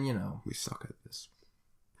again, you know, We suck at this.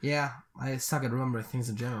 yeah, I suck at remembering things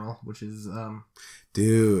in general, which is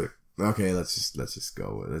Dude. Okay, let's just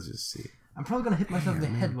go. Let's just see. I'm probably gonna hit myself in the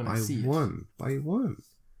head when I see it. By one.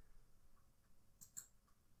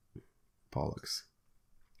 Pollux.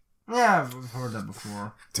 Yeah, I've heard that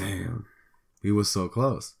before. Damn. He was so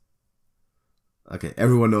close. Okay,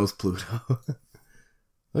 everyone knows Pluto.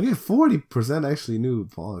 Okay, 40% actually knew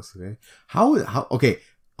Pollux, okay? How okay,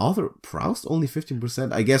 author Proust only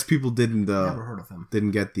 15%. I guess people didn't Never heard of him.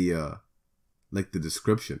 didn't get the like the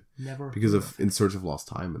description Never because heard of In Search of Lost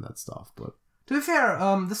Time and that stuff, but To be fair,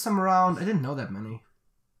 this time around I didn't know that many.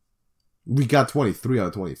 we got 23 out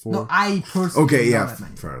of 24. No, I personally Okay, didn't know yeah, that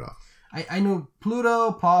many. fair enough. I know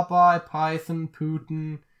Pluto, Popeye, Python,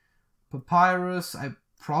 Putin, Papyrus. I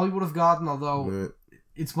probably would have gotten, although But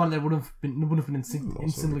it's one that would have been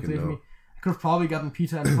instantly clear to me. I could have probably gotten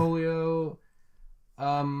Peter and Polio,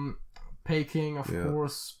 Peking, of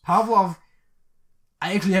course. Pavlov,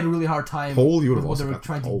 I actually had a really hard time Pole, you would with have what they also were got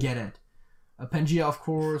trying to Pole. get at. Pangea, of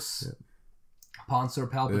course. Panzer,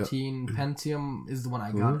 Palpatine, Pentium is the one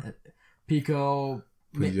I got. Pico,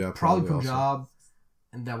 Punjab, probably probably Punjab,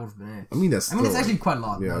 and that would have been it. I mean, it's actually quite a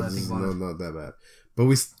lot. Yeah, now that I this think is about it. not that bad. But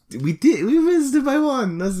we missed it by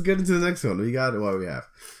one. Let's get into the next one. We got what we have.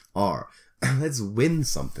 R. Let's win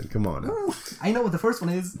something. Come on now. Ooh, I know what the first one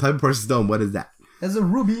is. Type of Precious Stone. What is that? That's a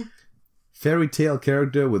ruby. Fairy tale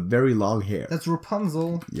character with very long hair. That's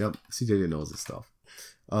Rapunzel. Yep. CJ knows this stuff.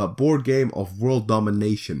 Board game of world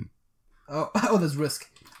domination. Oh, that's Risk.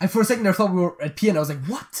 And for a second I thought we were at P and I was like,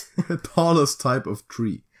 what? Tallest type of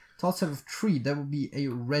tree. Tallest type of tree. That would be a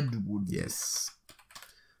redwood. Yes.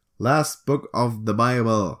 Last book of the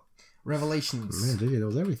Bible. Revelations. Man, JJ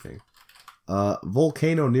knows everything.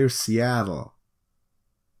 Volcano near Seattle.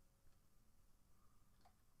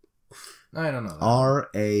 I don't know.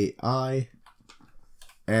 R-A-I-N-I-E-R.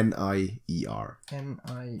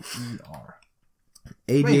 N-I-E-R.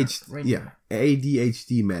 ADHD, Rainier.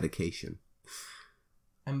 ADHD medication.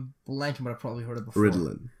 I'm blanking, but I've probably heard it before.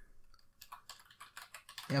 Ritalin.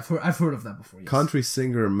 Yeah, I've heard of that before. Yes. Country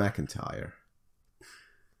singer McIntyre.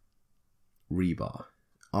 Reba.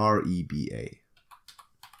 R-E-B-A.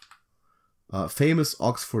 Famous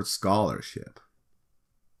Oxford scholarship.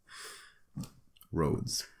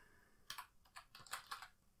 Rhodes.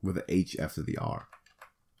 With an H after the R.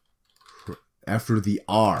 After the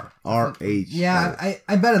R. R-H. Yeah,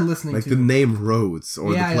 I bet listening like to... the name Rhodes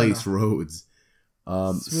or the place Rhodes.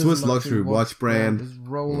 Swiss luxury watch brand.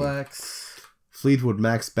 Rolex. Fleetwood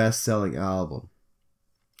Mac's best-selling album.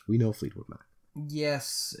 We know Fleetwood Mac.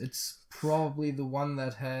 Yes, it's probably the one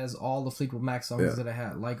that has all the Fleetwood Mac songs that I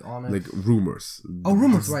had on it. Like Rumors. Oh,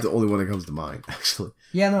 Rumors, right. right. The only one that comes to mind, actually.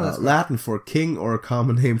 Yeah, no, that's Latin for king or a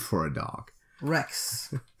common name for a dog.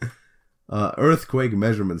 Rex. Earthquake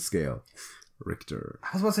measurement scale. Richter. I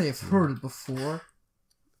was about to say I've heard it before.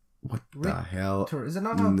 What the hell? Is it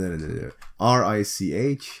not how? No.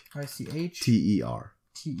 R-I-C-H. I-C-H. T-E-R.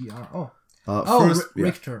 T-E-R.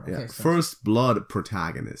 Richter. Okay. First blood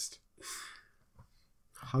protagonist.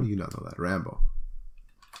 How do you not know that? Rambo.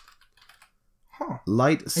 Huh.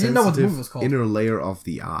 Light I didn't know what the movie sensitive was called. inner layer of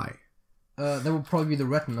the eye. That would probably be the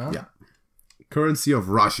retina. Yeah. Currency of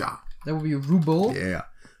Russia. That would be ruble. Yeah.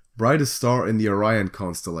 Brightest star in the Orion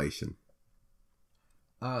constellation.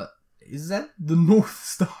 Is that the North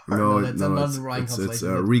Star? No, that's no, another Orion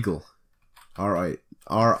constellation. It's Regal. R-I-G-E-L.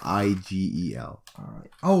 All right.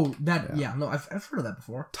 Oh, that. Yeah. No, I've heard of that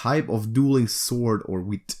before. Type of dueling sword or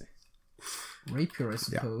wheat. Rapier, I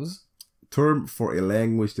suppose. Yeah. Term for a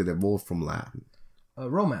language that evolved from Latin.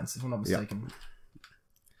 Romance, if I'm not mistaken. Yeah.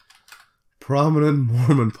 Prominent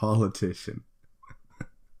Mormon politician.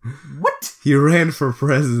 What? He ran for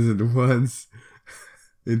president once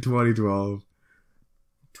in 2012.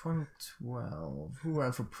 2012. Who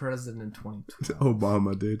ran for president in 2012?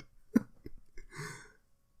 Obama did.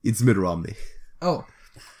 It's Mitt Romney. Oh.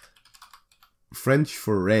 French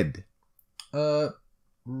for red.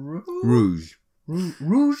 Rouge.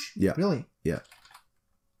 Rouge? Yeah. Really? Yeah.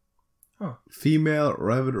 Huh. Female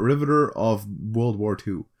riveter of World War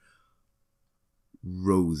II.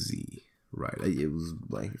 Rosie. Right. It was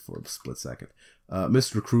blanking for a split second.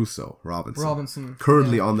 Mr. Crusoe. Robinson.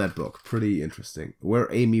 Currently on that book. Pretty interesting.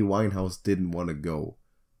 Where Amy Winehouse didn't want to go.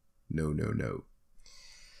 No.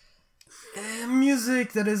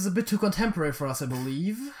 Music that is a bit too contemporary for us, I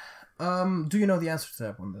believe. Do you know the answer to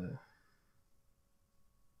that one?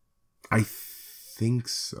 I think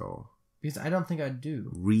so. Because I don't think I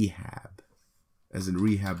do. Rehab. As in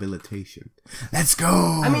rehabilitation. Let's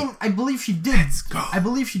go! I mean, I believe she did. Let's go! I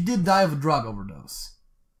believe she did die of a drug overdose.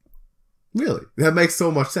 Really? That makes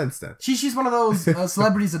so much sense then. She's one of those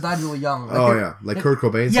celebrities that died really young. Like Kurt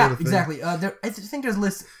Cobain yeah, sort of thing? Exactly. I think there's a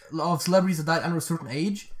list of celebrities that died under a certain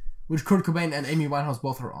age, which Kurt Cobain and Amy Winehouse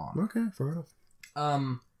both are on. Okay, fair enough.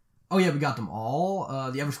 Oh yeah, we got them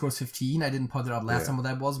all. The average score is 15. I didn't point it out last time what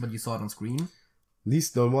that was, but you saw it on screen. At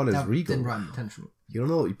least the one is that Regal. Didn't run attention. You don't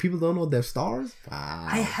know? People don't know their stars? Wow.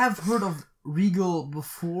 I have heard of Regal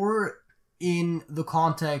before in the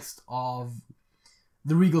context of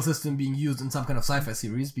the Regal system being used in some kind of sci-fi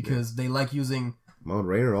series because they like using Mount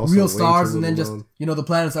Rainier also real stars and then just, the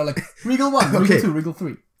planets are like Regal 1, Regal 2, Regal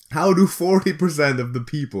 3. How do 40% of the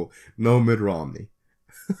people know Mitt Romney?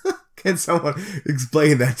 Can someone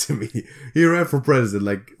explain that to me? He ran for president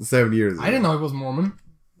like 7 years ago. I didn't know he was Mormon.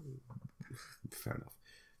 Fair enough.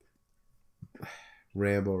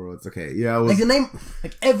 Rambo Roads. Okay, yeah. Like the name,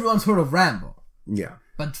 everyone's heard of Rambo. Yeah.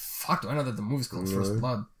 But fuck, do I know that the movie's called First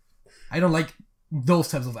Blood? I don't like those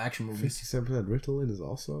types of action movies. 57% Ritalin is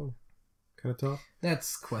also kind of tough.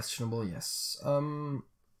 That's questionable, yes.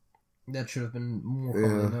 That should have been more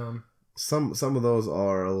commonly known. Some of those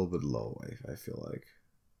are a little bit low, I feel like.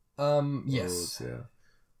 Yes. Those,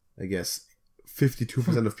 yeah. I guess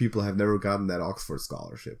 52% of people have never gotten that Oxford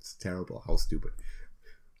scholarship. It's terrible. How stupid.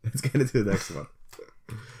 Let's get into the next one.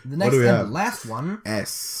 The next and last one.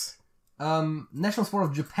 S. National sport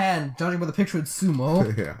of Japan, judging by the picture, it's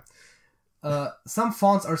sumo. Yeah. Some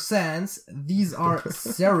fonts are sans. These are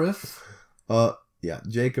serif. Yeah.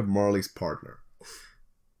 Jacob Marley's partner.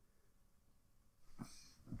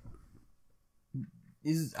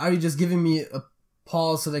 Are you just giving me a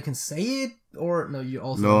pause so they can say it? Or no, you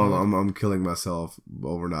also... No, I'm killing myself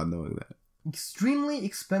over not knowing that. Extremely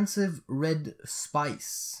expensive red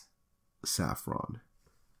spice. Saffron.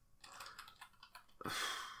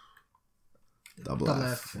 Double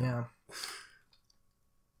F. Yeah.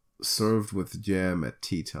 Served with jam at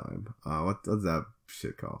tea time. What's that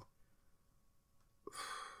shit called?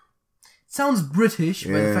 Sounds British,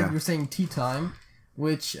 but in fact you're saying tea time,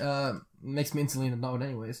 which makes me instantly know it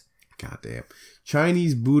anyways. God damn.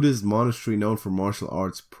 Chinese Buddhist monastery known for martial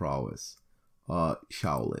arts prowess.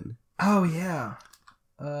 Shaolin. Oh yeah.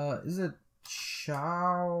 Is it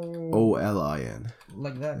Olin.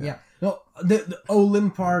 Like that? Yeah. No, the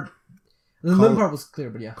Olin part. The Lin part was clear,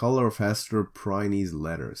 but yeah. Color of Hester Prynne's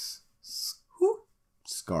letters. Who?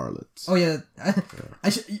 Scarlet. Oh yeah.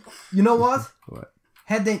 You know what? What?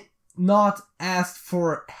 Had they not asked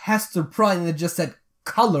for Hester Prynne and just said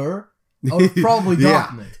color, I would have probably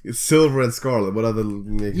gotten it. It's silver and scarlet. What other?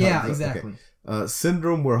 Yeah, exactly. Okay.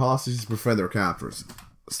 Syndrome where hostages befriend their captors.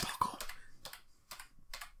 Stockholm.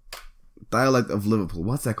 Dialect of Liverpool.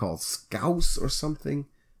 What's that called? Scouse or something?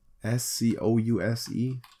 Scouse?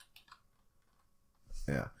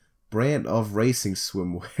 Yeah. Brand of racing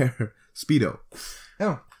swimwear. Speedo.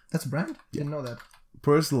 Oh, that's a brand? Didn't know that.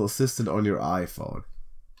 Personal assistant on your iPhone.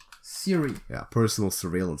 Siri. Yeah, personal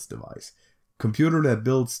surveillance device. Computer that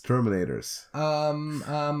builds Terminators. Why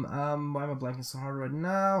am I blanking so hard right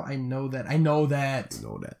now? I know that. I know that.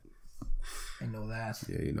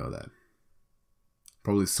 Yeah, you know that.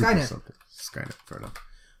 Probably super Skynet. something. Skynet, fair enough.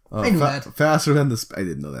 I knew that. Faster than the... I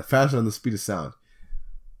didn't know that. Faster than the speed of sound.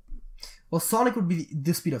 Well, sonic would be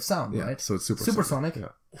the speed of sound, Yeah, right? so it's supersonic.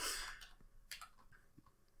 Yeah.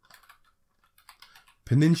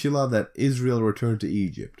 Peninsula that Israel returned to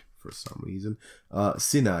Egypt for some reason.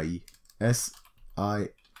 Sinai. S-I...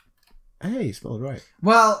 Hey, you spelled it right.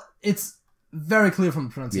 Well, it's very clear from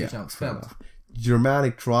the pronunciation how it's fair spelled. enough.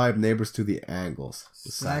 Germanic tribe neighbors to the Angles.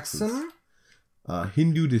 The Saxons. Saxon?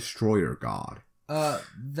 Hindu destroyer god.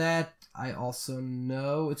 That I also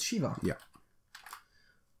know. It's Shiva. Yeah.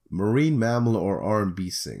 Marine mammal or R&B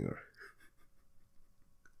singer.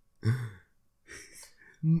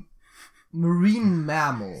 Marine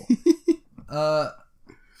mammal.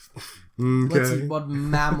 Let's see what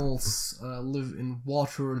mammals live in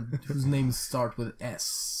water whose names start with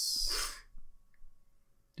S.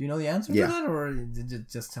 Do you know the answer to that, or did you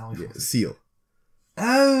just tell me? Yeah, seal.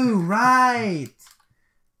 Oh, right.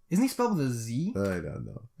 Isn't he spelled with a Z? I don't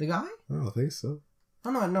know. The guy? I don't think so. Oh,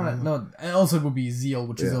 no. It also would be Zeal,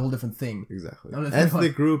 which is a whole different thing. Exactly. No,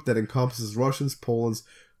 Ethnic group that encompasses Russians, Poles,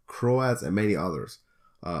 Croats, and many others.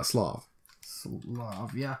 Slav.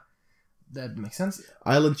 Slav, yeah. That makes sense.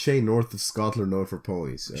 Island chain north of Scotland known for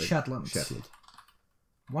ponies. Shetland.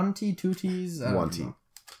 One T, two T's. One T.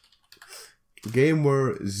 Game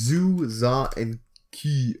where zoo, za, and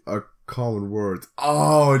ki are common words.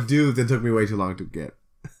 Oh, dude, that took me way too long to get.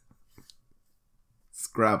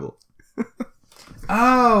 Scrabble.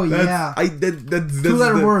 Oh, yeah. That's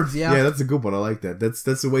two-letter words, yeah. Yeah, that's a good one. I like that.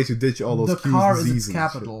 That's a way to ditch all those the Q's, car Z's, is its and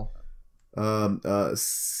capital. shit.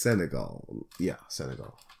 Senegal. Yeah,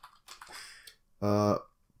 Senegal.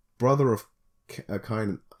 Brother of Cain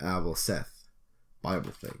and Abel, Seth.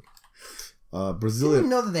 Bible thing. I Brazilian. didn't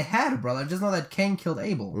know that they had a brother. I just know that Cain killed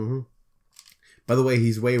Abel. Mm-hmm. By the way,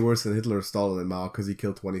 he's way worse than Hitler, Stalin, and Mao because he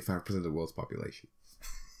killed 25% of the world's population.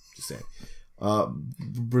 Just saying.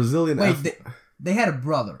 Brazilian. Wait, they had a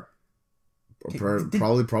brother.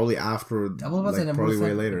 Probably after. Probably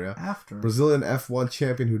way later. Yeah. After. Brazilian F1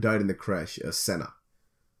 champion who died in the crash. Senna.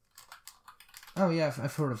 Oh yeah,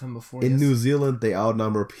 I've heard of him before. In New Zealand, they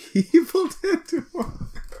outnumber people 10 to 1.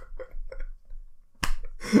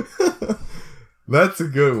 That's a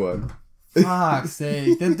good one. Fuck's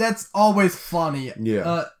sake. That's always funny.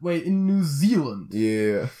 Yeah. Wait, in New Zealand.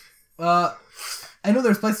 Yeah. I know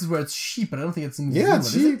there's places where it's sheep, but I don't think it's in New Zealand.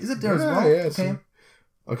 Sheep. Is it there as well? Yeah,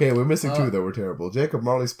 okay, we're missing two that were terrible. Jacob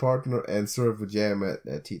Marley's partner and served with jam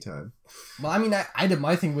at tea time. Well, I mean, I did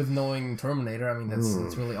my thing with knowing Terminator. I mean,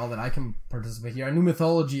 that's really all that I can participate here. I knew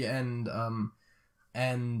mythology and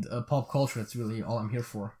pop culture. That's really all I'm here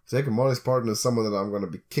for. Jacob Marley's partner is someone that I'm going to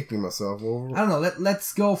be kicking myself over. I don't know.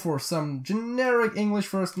 Let's go for some generic English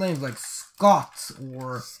first names like Scott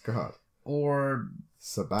or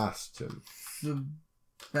Sebastian.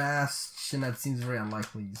 That seems very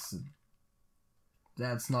unlikely.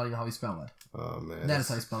 That's not even how you spell it. Oh man, that is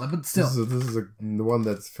how you spell it. But still, this is the one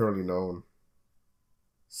that's fairly known.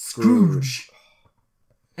 Scrooge.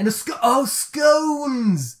 And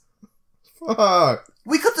scones. Fuck.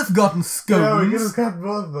 We could have gotten scones. Yeah, we could have got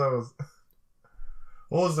both of those.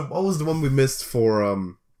 What was the one we missed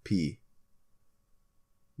for P?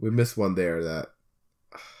 We missed one there that.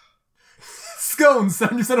 Scones,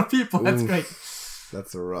 70% of people. That's great.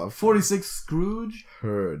 That's a rough. 46 Scrooge.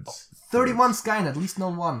 Herds. 31 Skynet, at least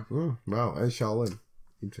known one. Wow, and Shaolin.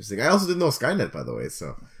 Interesting. I also didn't know Skynet, by the way,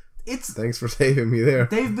 so thanks for saving me there.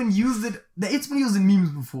 They've been used it's been used in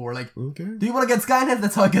memes before. Like, okay. Do you want to get Skynet?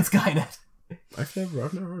 That's how I get Skynet. I've never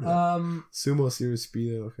heard of it. Sumo Series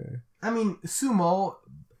Speedo, okay. I mean, Sumo,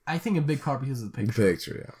 I think a big part because of the picture. The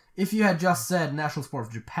picture, yeah. If you had just said national sport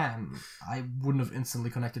of Japan, I wouldn't have instantly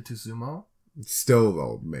connected to Sumo. Still,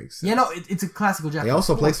 though, makes sense. Yeah, no, it's a classical Japanese They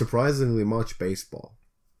also sport. play surprisingly much baseball.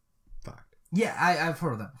 Fact. Yeah, I've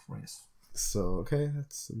heard of that before, yes. So, okay,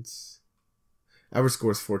 it's... Average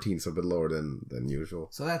score is 14, so a bit lower than usual.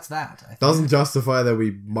 So that's that. I think. Doesn't justify that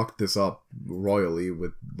we mucked this up royally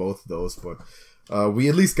with both of those, but we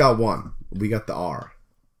at least got one. We got the R.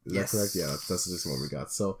 Is that correct? Yeah, that's just what we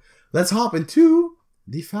got. So, let's hop into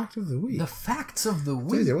the fact of the week. The facts of the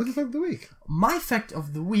week. JJ, what's the fact of the week? My fact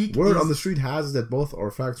of the week Word is... on the street has it that both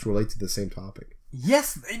our facts relate to the same topic.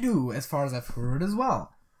 Yes, they do, as far as I've heard as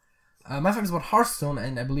well. My fact is about Hearthstone,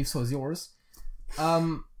 and I believe so is yours.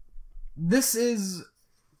 This is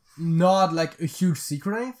not like a huge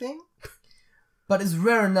secret or anything, but it's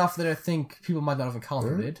rare enough that I think people might not have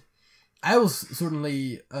encountered it. I was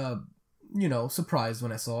certainly, surprised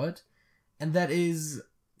when I saw it, and that is,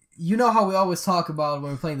 you know how we always talk about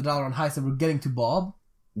when we're playing the Dollar on Heist that we're getting to Bob?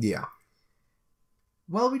 Yeah.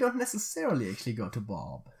 Well, we don't necessarily actually go to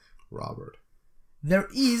Bob. Robert. There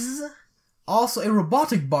is also a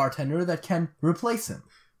robotic bartender that can replace him.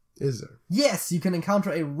 Is there? Yes, you can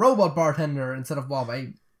encounter a robot bartender instead of Bob.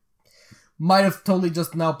 I might have totally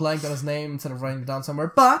just now blanked on his name instead of writing it down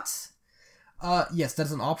somewhere, but yes,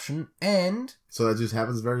 that's an option. And so that just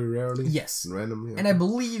happens very rarely? Yes. And randomly? Okay. And I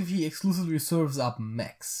believe he exclusively serves up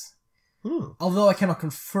mechs. Although I cannot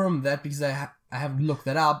confirm that because I haven't looked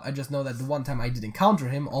that up. I just know that the one time I did encounter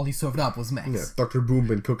him, all he served up was mechs. Yeah, Dr. Boom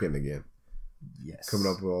been cooking again. Yes. Coming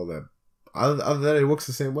up with all that. Other than that, it works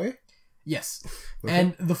the same way? Yes. Okay.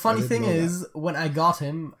 And the funny thing is, that. when I got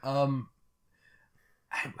him, who's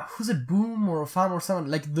it, Boom or Fan or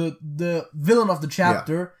someone, like the villain of the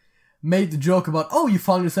chapter made the joke about, oh, you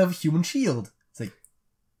found yourself a human shield. It's like,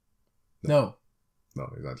 no. No,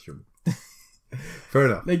 he's not human. Fair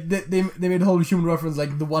enough. Like, they made a whole human reference,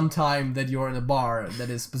 like the one time that you're in a bar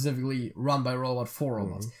that is specifically run by robot for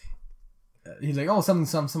robots. He's like, oh, some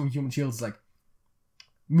human shields, like,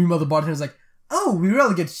 meanwhile the bartender's like, oh, we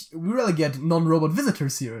really get non-robot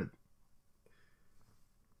visitors here.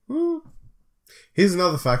 Here's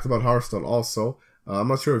another fact about Hearthstone also. I'm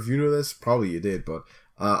not sure if you knew this, probably you did, but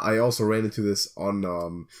I also ran into this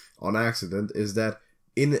on accident, is that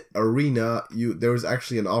in Arena, there is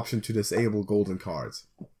actually an option to disable golden cards.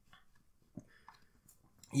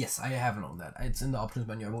 Yes, I have known that. It's in the options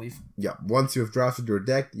menu, I believe. Yeah, once you have drafted your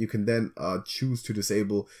deck, you can then choose to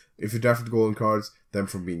disable, if you drafted golden cards, them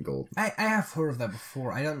from being golden. I have heard of that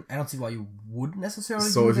before. I don't see why you would necessarily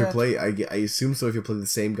So do if that. you play, I assume so if you play the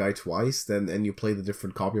same guy twice, and you play the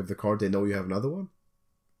different copy of the card, they know you have another one?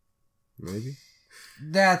 Maybe?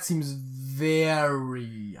 That seems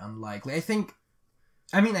very unlikely.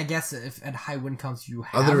 I guess if at high win counts you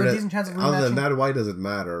have a decent chance of rematching. Other than that, why does it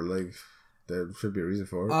matter? Like, there should be a reason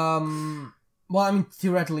for it. Well, I mean,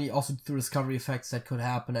 theoretically, also through discovery effects that could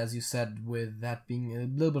happen, as you said, with that being a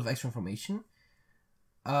little bit of extra information.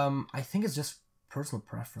 I think it's just personal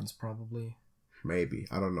preference, probably. Maybe.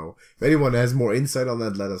 I don't know. If anyone has more insight on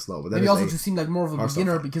that, let us know. But maybe also to seem like more of a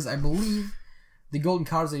beginner, because I believe the golden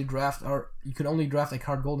cards that you draft you can only draft a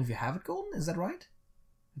card golden if you have it golden? Is that right?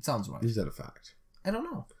 It sounds right. Is that a fact? I don't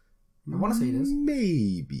know. I want to say it is.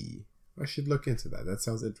 Maybe. I should look into that. That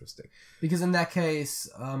sounds interesting. Because in that case,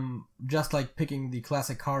 just like picking the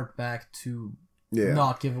classic card back to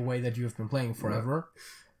not give away that you have been playing forever.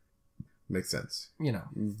 Makes sense. You know.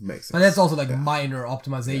 Makes sense. But that's also like minor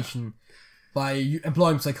optimization by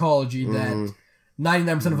employing psychology that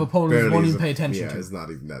 99% of opponents won't even pay attention to. Yeah, it's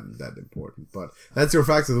not even that important. But that's your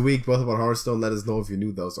facts of the week, both about Hearthstone. Let us know if you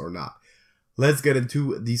knew those or not. Let's get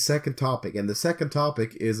into the second topic. And the second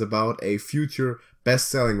topic is about a future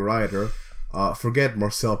best-selling writer. Forget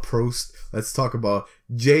Marcel Proust. Let's talk about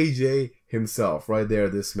JJ himself. Right there,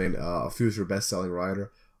 this man, a future best-selling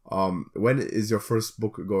writer. When is your first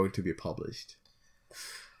book going to be published?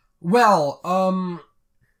 Well,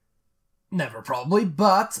 never probably,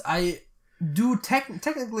 but I do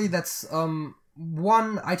technically that's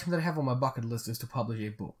one item that I have on my bucket list is to publish a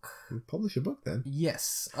book. Publish a book then?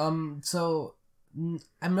 Yes. So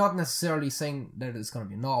I'm not necessarily saying that it's going to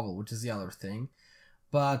be a novel, which is the other thing,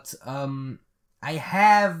 but I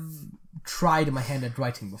have tried my hand at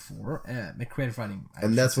writing before, at creative writing.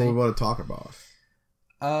 And that's what we want to talk about.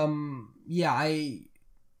 Yeah, I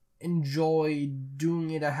enjoy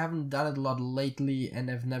doing it. I haven't done it a lot lately, and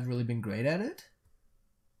I've never really been great at it.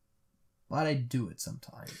 But I do it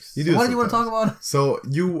sometimes. You do. So what do you want to talk about? So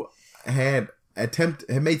you had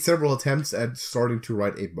made several attempts at starting to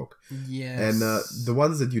write a book. Yes. And the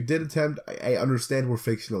ones that you did attempt, I understand, were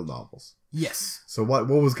fictional novels. Yes. So what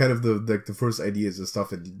was kind of the first ideas and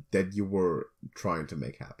stuff that you were trying to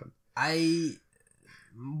make happen?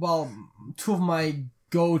 Well, two of my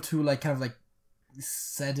go-to kind of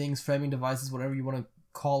settings, framing devices, whatever you want to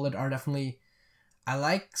call it, are definitely... I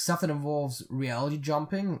like stuff that involves reality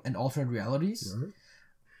jumping and alternate realities. Right.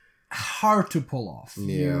 Hard to pull off.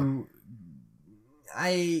 Yeah.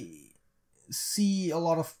 I see a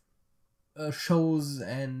lot of shows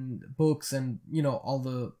and books and, all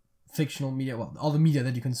the fictional media, well, all the media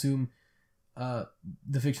that you consume,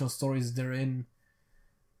 the fictional stories they're in,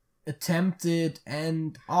 attempt it,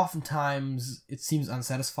 and oftentimes it seems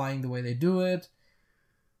unsatisfying the way they do it.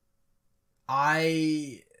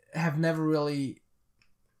 I have never really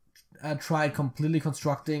tried completely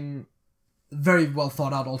constructing very well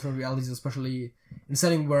thought out alternate realities, especially in a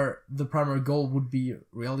setting where the primary goal would be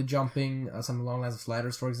reality jumping, something along the lines of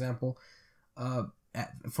Sliders, for example,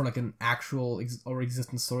 for like an actual or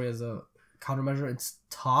existent story as a countermeasure. It's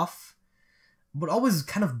tough. What always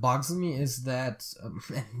kind of bugs me is that,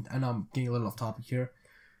 and I know I'm getting a little off topic here,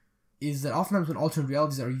 is that oftentimes when alternate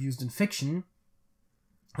realities are used in fiction,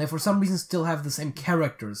 they for some reason still have the same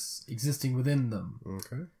characters existing within them.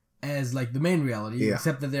 Okay. As like the main reality,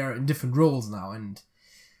 except that they're in different roles now, and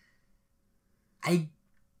I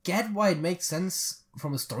get why it makes sense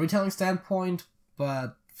from a storytelling standpoint,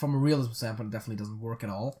 but from a realism standpoint, it definitely doesn't work at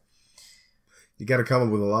all. You gotta come up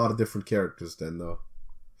with a lot of different characters then, though.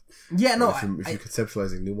 Yeah, no, if you're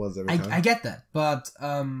conceptualizing new ones every time. I get that, but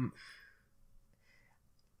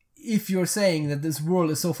if you're saying that this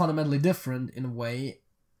world is so fundamentally different in a way,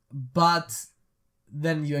 but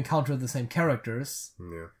then you encounter the same characters,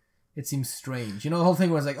 it seems strange. The whole thing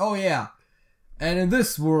where it's like, oh yeah, and in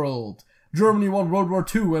this world, Germany won World War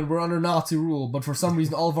II and we're under Nazi rule, but for some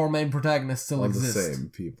reason all of our main protagonists still exist. The same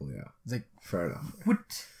people, yeah. It's like, fair enough.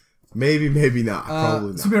 What? Maybe not.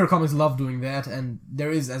 Probably not. Superhero comics love doing that, and there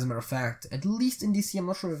is, as a matter of fact, at least in DC, I'm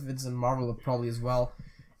not sure if it's in Marvel probably as well,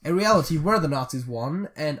 a reality where the Nazis won,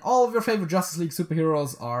 and all of your favorite Justice League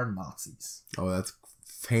superheroes are Nazis. Oh, that's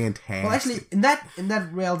fantastic. Well, actually, in that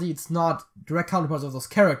reality, it's not direct counterparts of those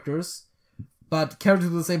characters, but characters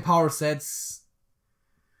with the same power sets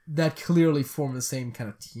that clearly form the same kind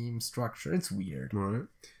of team structure. It's weird. All right.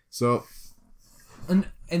 So... And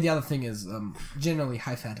the other thing is, generally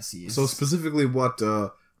high fantasy is... So specifically, what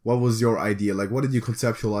was your idea? Like, what did you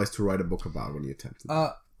conceptualize to write a book about when you attempted?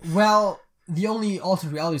 Well, the only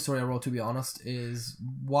alternate reality story I wrote, to be honest, is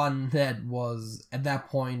one that was, at that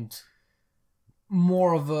point,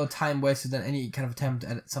 more of a time wasted than any kind of attempt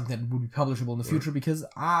at something that would be publishable in the future, because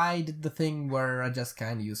I did the thing where I just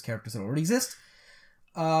kind of use characters that already exist.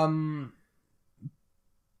 I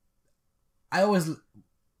always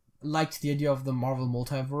liked the idea of the Marvel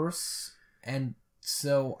multiverse, and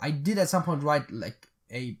so I did at some point write like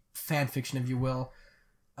a fan fiction, if you will,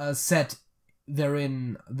 set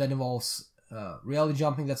therein that involves reality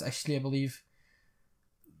jumping. That's actually, I believe,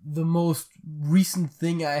 the most recent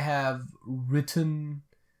thing I have written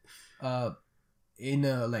in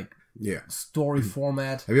a story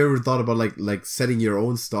format. Have you ever thought about like setting your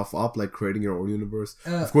own stuff up, like creating your own universe?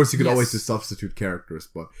 Of course, you could always just substitute characters,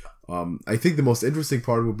 but I think the most interesting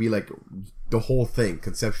part would be like the whole thing,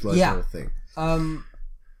 conceptualize the whole thing.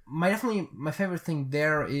 My favorite thing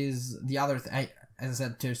there is the other thing. As I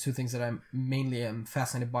said, there's two things that I mainly am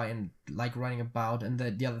fascinated by and like writing about, and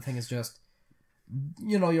the other thing is just,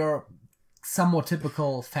 your somewhat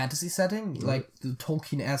typical fantasy setting, like the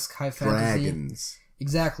Tolkien-esque high fantasy. Dragons.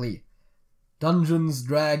 Exactly. Dungeons,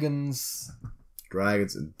 dragons.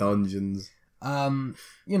 Dragons and dungeons.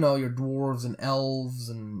 Your dwarves and elves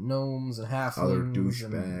and gnomes and halflings. Other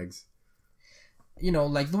douchebags.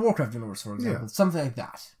 Like the Warcraft universe, for example. Something like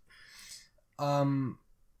that.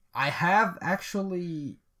 I have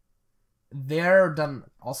actually done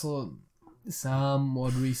also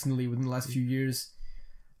somewhat recently, within the last few years,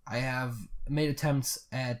 I have made attempts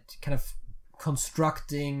at kind of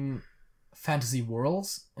constructing fantasy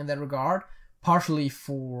worlds in that regard, partially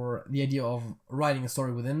for the idea of writing a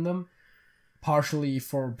story within them, partially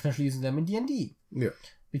for potentially using them in D&D. Yeah.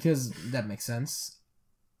 Because that makes sense.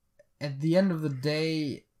 At the end of the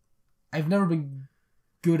day, I've never been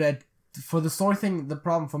good at... For the story thing, the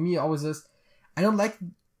problem for me always is, I don't like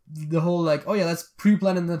the whole, like, oh yeah, let's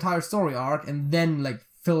pre-plan an entire story arc and then, like,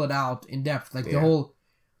 fill it out in depth. Like, the whole...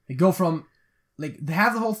 They go from... Like, they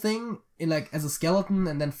have the whole thing in, like, as a skeleton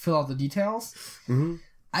and then fill out the details. Mm-hmm.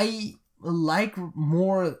 I like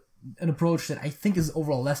more an approach that I think is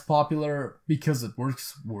overall less popular because it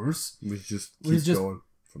works worse. Which just keeps going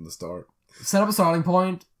from the start. Set up a starting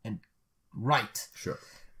point and write. Sure.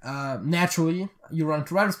 Naturally, you run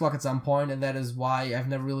into writer's block at some point, and that is why I've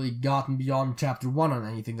never really gotten beyond chapter 1 on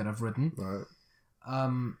anything that I've written. Right.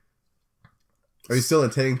 Are you still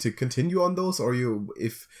intending to continue on those, or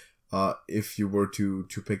if if you were to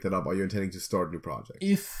pick that up? Are you intending to start a new project?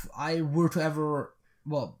 If I were to ever,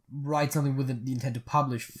 write something with the intent to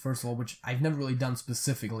publish, first of all, which I've never really done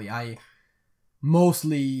specifically, I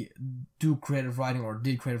mostly do creative writing, or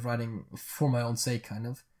did creative writing for my own sake, kind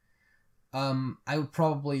of. I would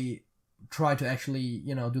probably try to actually,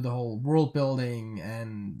 do the whole world building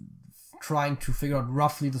and trying to figure out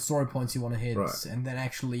roughly the story points you want to hit, right. And then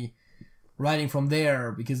actually writing from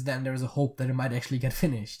there, because then there's a hope that it might actually get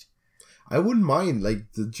finished. I wouldn't mind,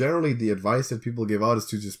 generally the advice that people give out is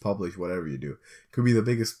to just publish whatever you do. Could be the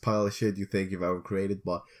biggest pile of shit you think you've ever created,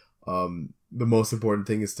 but the most important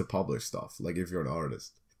thing is to publish stuff, if you're an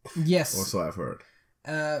artist. Yes. Or so I've heard.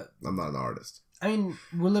 I'm not an artist. I mean,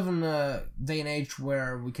 we live in a day and age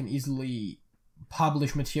where we can easily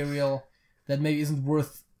publish material that maybe isn't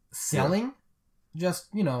worth selling. Yeah. Just,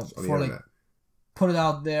 for put it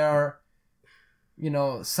out there,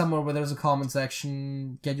 somewhere where there's a comment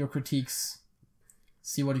section, get your critiques,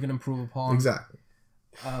 see what you can improve upon. Exactly.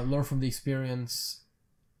 Learn from the experience.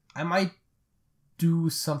 I might do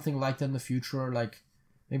something like that in the future,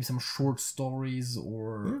 maybe some short stories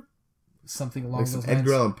or something along those lines.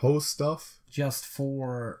 Edgar Allan Poe stuff. Just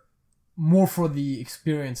more for the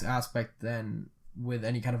experience aspect than with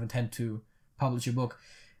any kind of intent to publish a book.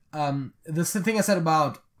 The thing I said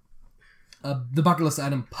about the bucket list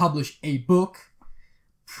item, publish a book,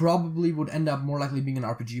 probably would end up more likely being an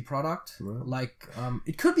RPG product. Right.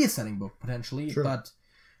 It could be a setting book, potentially, sure. But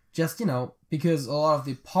just, because a lot of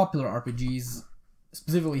the popular RPGs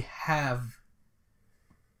specifically have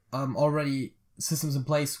already systems in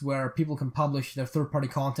place where people can publish their third-party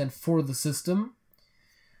content for the system.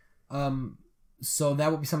 So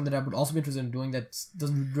that would be something that I would also be interested in doing that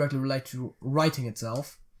doesn't directly relate to writing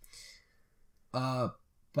itself. But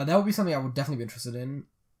that would be something I would definitely be interested in.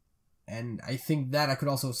 And I think that I could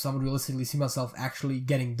also somewhat realistically see myself actually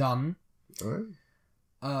getting done. Alright.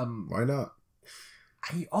 Why not?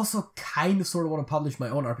 I also kind of sort of want to publish my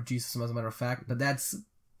own RPG system, as a matter of fact, but that's a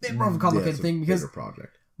bit more of a complicated thing because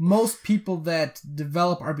project. Most people that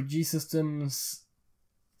develop RPG systems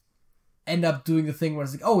end up doing the thing where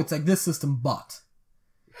it's it's like this system, but.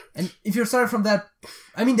 And if you're starting from that,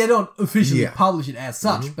 I mean, they don't officially publish it as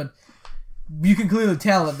such, but you can clearly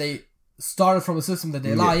tell that they started from a system that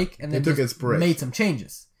they like and then just made some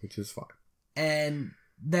changes. Which is fine. And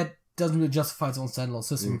that doesn't really justify its own standalone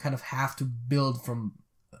system. You kind of have to build from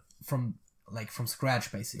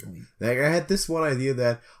scratch, basically. I had this one idea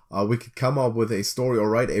that we could come up with a story or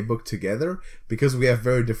write a book together because we have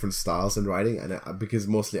very different styles in writing, and because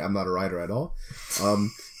mostly I'm not a writer at all.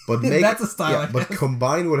 But that's a style. But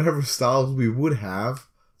combine whatever styles we would have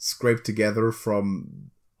scraped together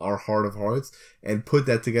from our heart of hearts and put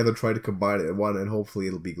that together, try to combine it in one, and hopefully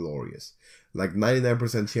it'll be glorious.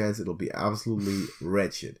 99% chance it'll be absolutely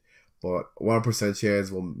wretched, but 1% chance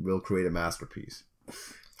we'll create a masterpiece.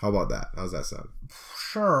 How about that? How's that sound?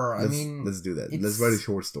 Sure. Let's do that. Let's write a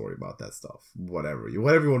short story about that stuff. Whatever you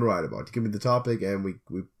want to write about. You give me the topic and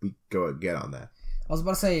we go get on that. I was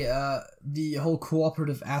about to say, the whole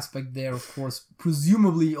cooperative aspect there, of course,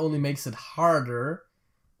 presumably only makes it harder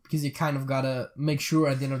because you kind of gotta make sure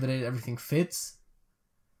at the end of the day that everything fits.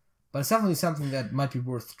 But it's definitely something that might be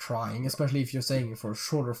worth trying, especially if you're saying for a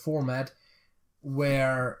shorter format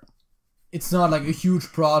where it's not a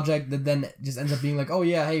huge project that then just ends up being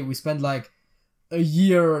hey, we spent a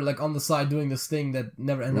year on the side doing this thing that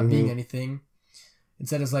never ended up being anything.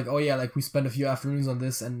 Instead it's we spent a few afternoons on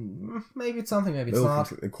this and maybe it's something, maybe it's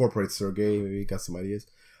not. Incorporate Sergey, maybe you got some ideas.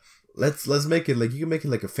 Let's make it you can make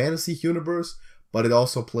it a fantasy universe, but it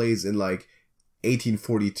also plays in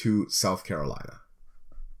 1842 South Carolina.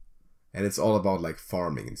 And it's all about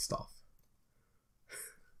farming and stuff.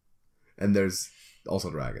 And there's also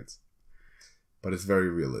dragons. But it's very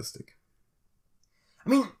realistic. I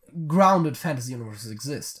mean, grounded fantasy universes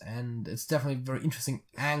exist, and it's definitely a very interesting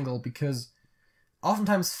angle because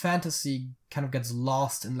oftentimes fantasy kind of gets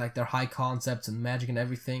lost in their high concepts and magic and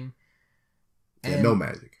everything. And no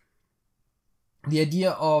magic. The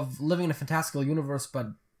idea of living in a fantastical universe, but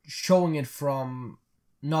showing it from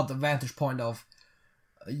not the vantage point of,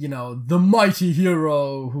 the mighty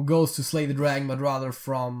hero who goes to slay the dragon, but rather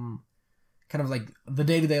from kind of the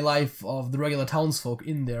day-to-day life of the regular townsfolk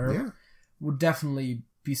in there, would definitely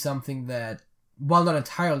be something that, while not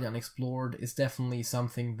entirely unexplored, is definitely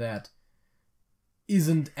something that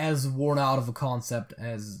isn't as worn out of a concept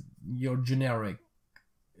as your generic,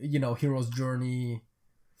 hero's journey,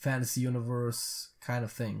 fantasy universe kind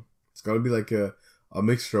of thing. It's gotta be a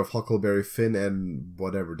mixture of Huckleberry Finn and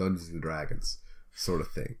whatever, Dungeons and Dragons sort of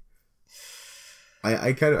thing.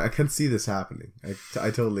 I can see this happening.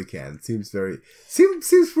 I totally can. It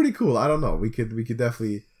seems pretty cool. I don't know. We could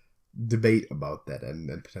definitely debate about that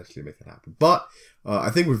and potentially make that happen. But I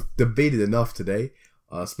think we've debated enough today.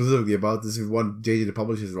 Specifically about this. If you want JJ to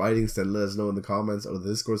publish his writings, then let us know in the comments or the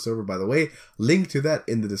Discord server. By the way, link to that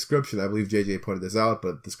in the description. I believe JJ pointed this out,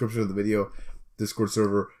 but description of the video, Discord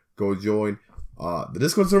server, go join the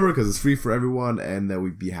Discord server because it's free for everyone, and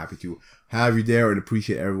we'd be happy to have you there and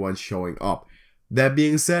appreciate everyone showing up. That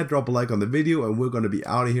being said, drop a like on the video, and we're going to be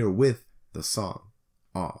out of here with the song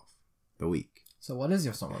of the week. So what is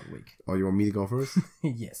your song of the week? Oh, you want me to go first?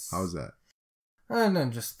 Yes. How's that? I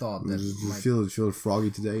just thought that... You feel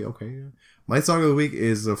froggy today? Okay. Yeah. My song of the week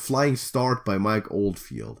is Flying Start by Mike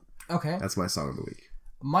Oldfield. Okay. That's my song of the week.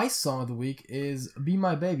 My song of the week is Be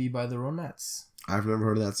My Baby by the Ronettes. I've never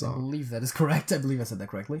heard of that song. I believe that is correct. I believe I said that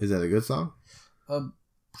correctly. Is that a good song?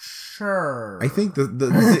 Sure. I think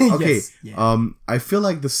okay. Yes, yeah. I feel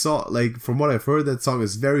like the song, like from what I've heard, that song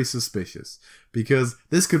is very suspicious because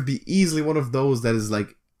this could be easily one of those that is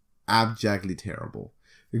like abjectly terrible.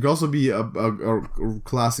 It could also be a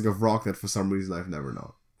classic of rock that for some reason I've never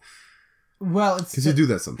known. Well, it's because you do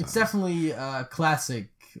that sometimes. It's definitely a classic.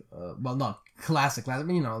 Well, not classic, but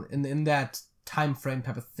you know, in that time frame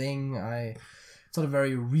type of thing. It's not a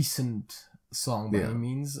very recent song by any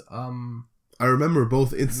means. I remember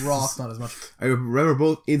both instances. Rock, not as much. I remember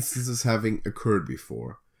both instances having occurred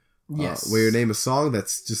before. Yes. Where you name a song that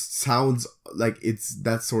just sounds like it's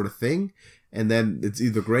that sort of thing, and then it's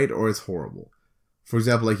either great or it's horrible. For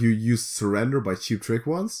example, like you used Surrender by Cheap Trick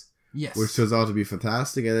once. Yes. Which turns out to be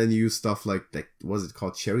fantastic, and then you use stuff like was it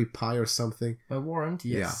called Cherry Pie or something? By Warrant,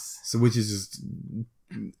 yes. Yeah. So which is just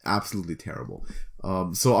absolutely terrible.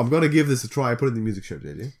 So I'm gonna give this a try. I put it in the music show,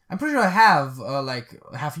 JJ. I'm pretty sure I have like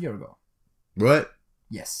half a year ago. What?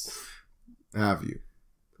 Yes. Have you?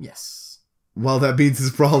 Yes. Well, that means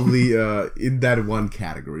it's probably in that one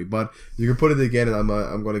category, but you can put it again, and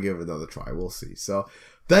I'm gonna give it another try. We'll see. So,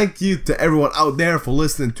 thank you to everyone out there for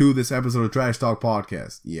listening to this episode of Trash Talk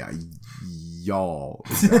Podcast. Yeah, y'all.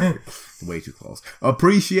 Exactly. Way too close.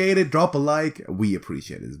 Appreciate it. Drop a like. We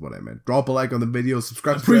appreciate it is what I meant. Drop a like on the video.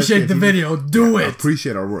 Subscribe. Appreciate the video. Do it.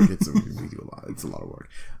 Appreciate our work. We do a lot. It's a lot of work.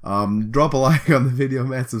 Drop a like on the video,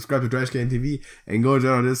 man. Subscribe to TrashcanTV and go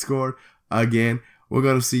join our Discord. Again, we're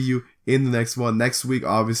gonna see you in the next one. Next week,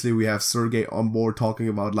 obviously, we have Sergey on board talking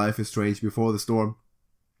about Life is Strange Before the Storm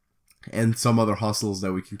and some other hustles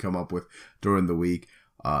that we can come up with during the week.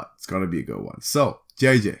 It's gonna be a good one. So,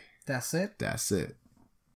 JJ. That's it. That's it.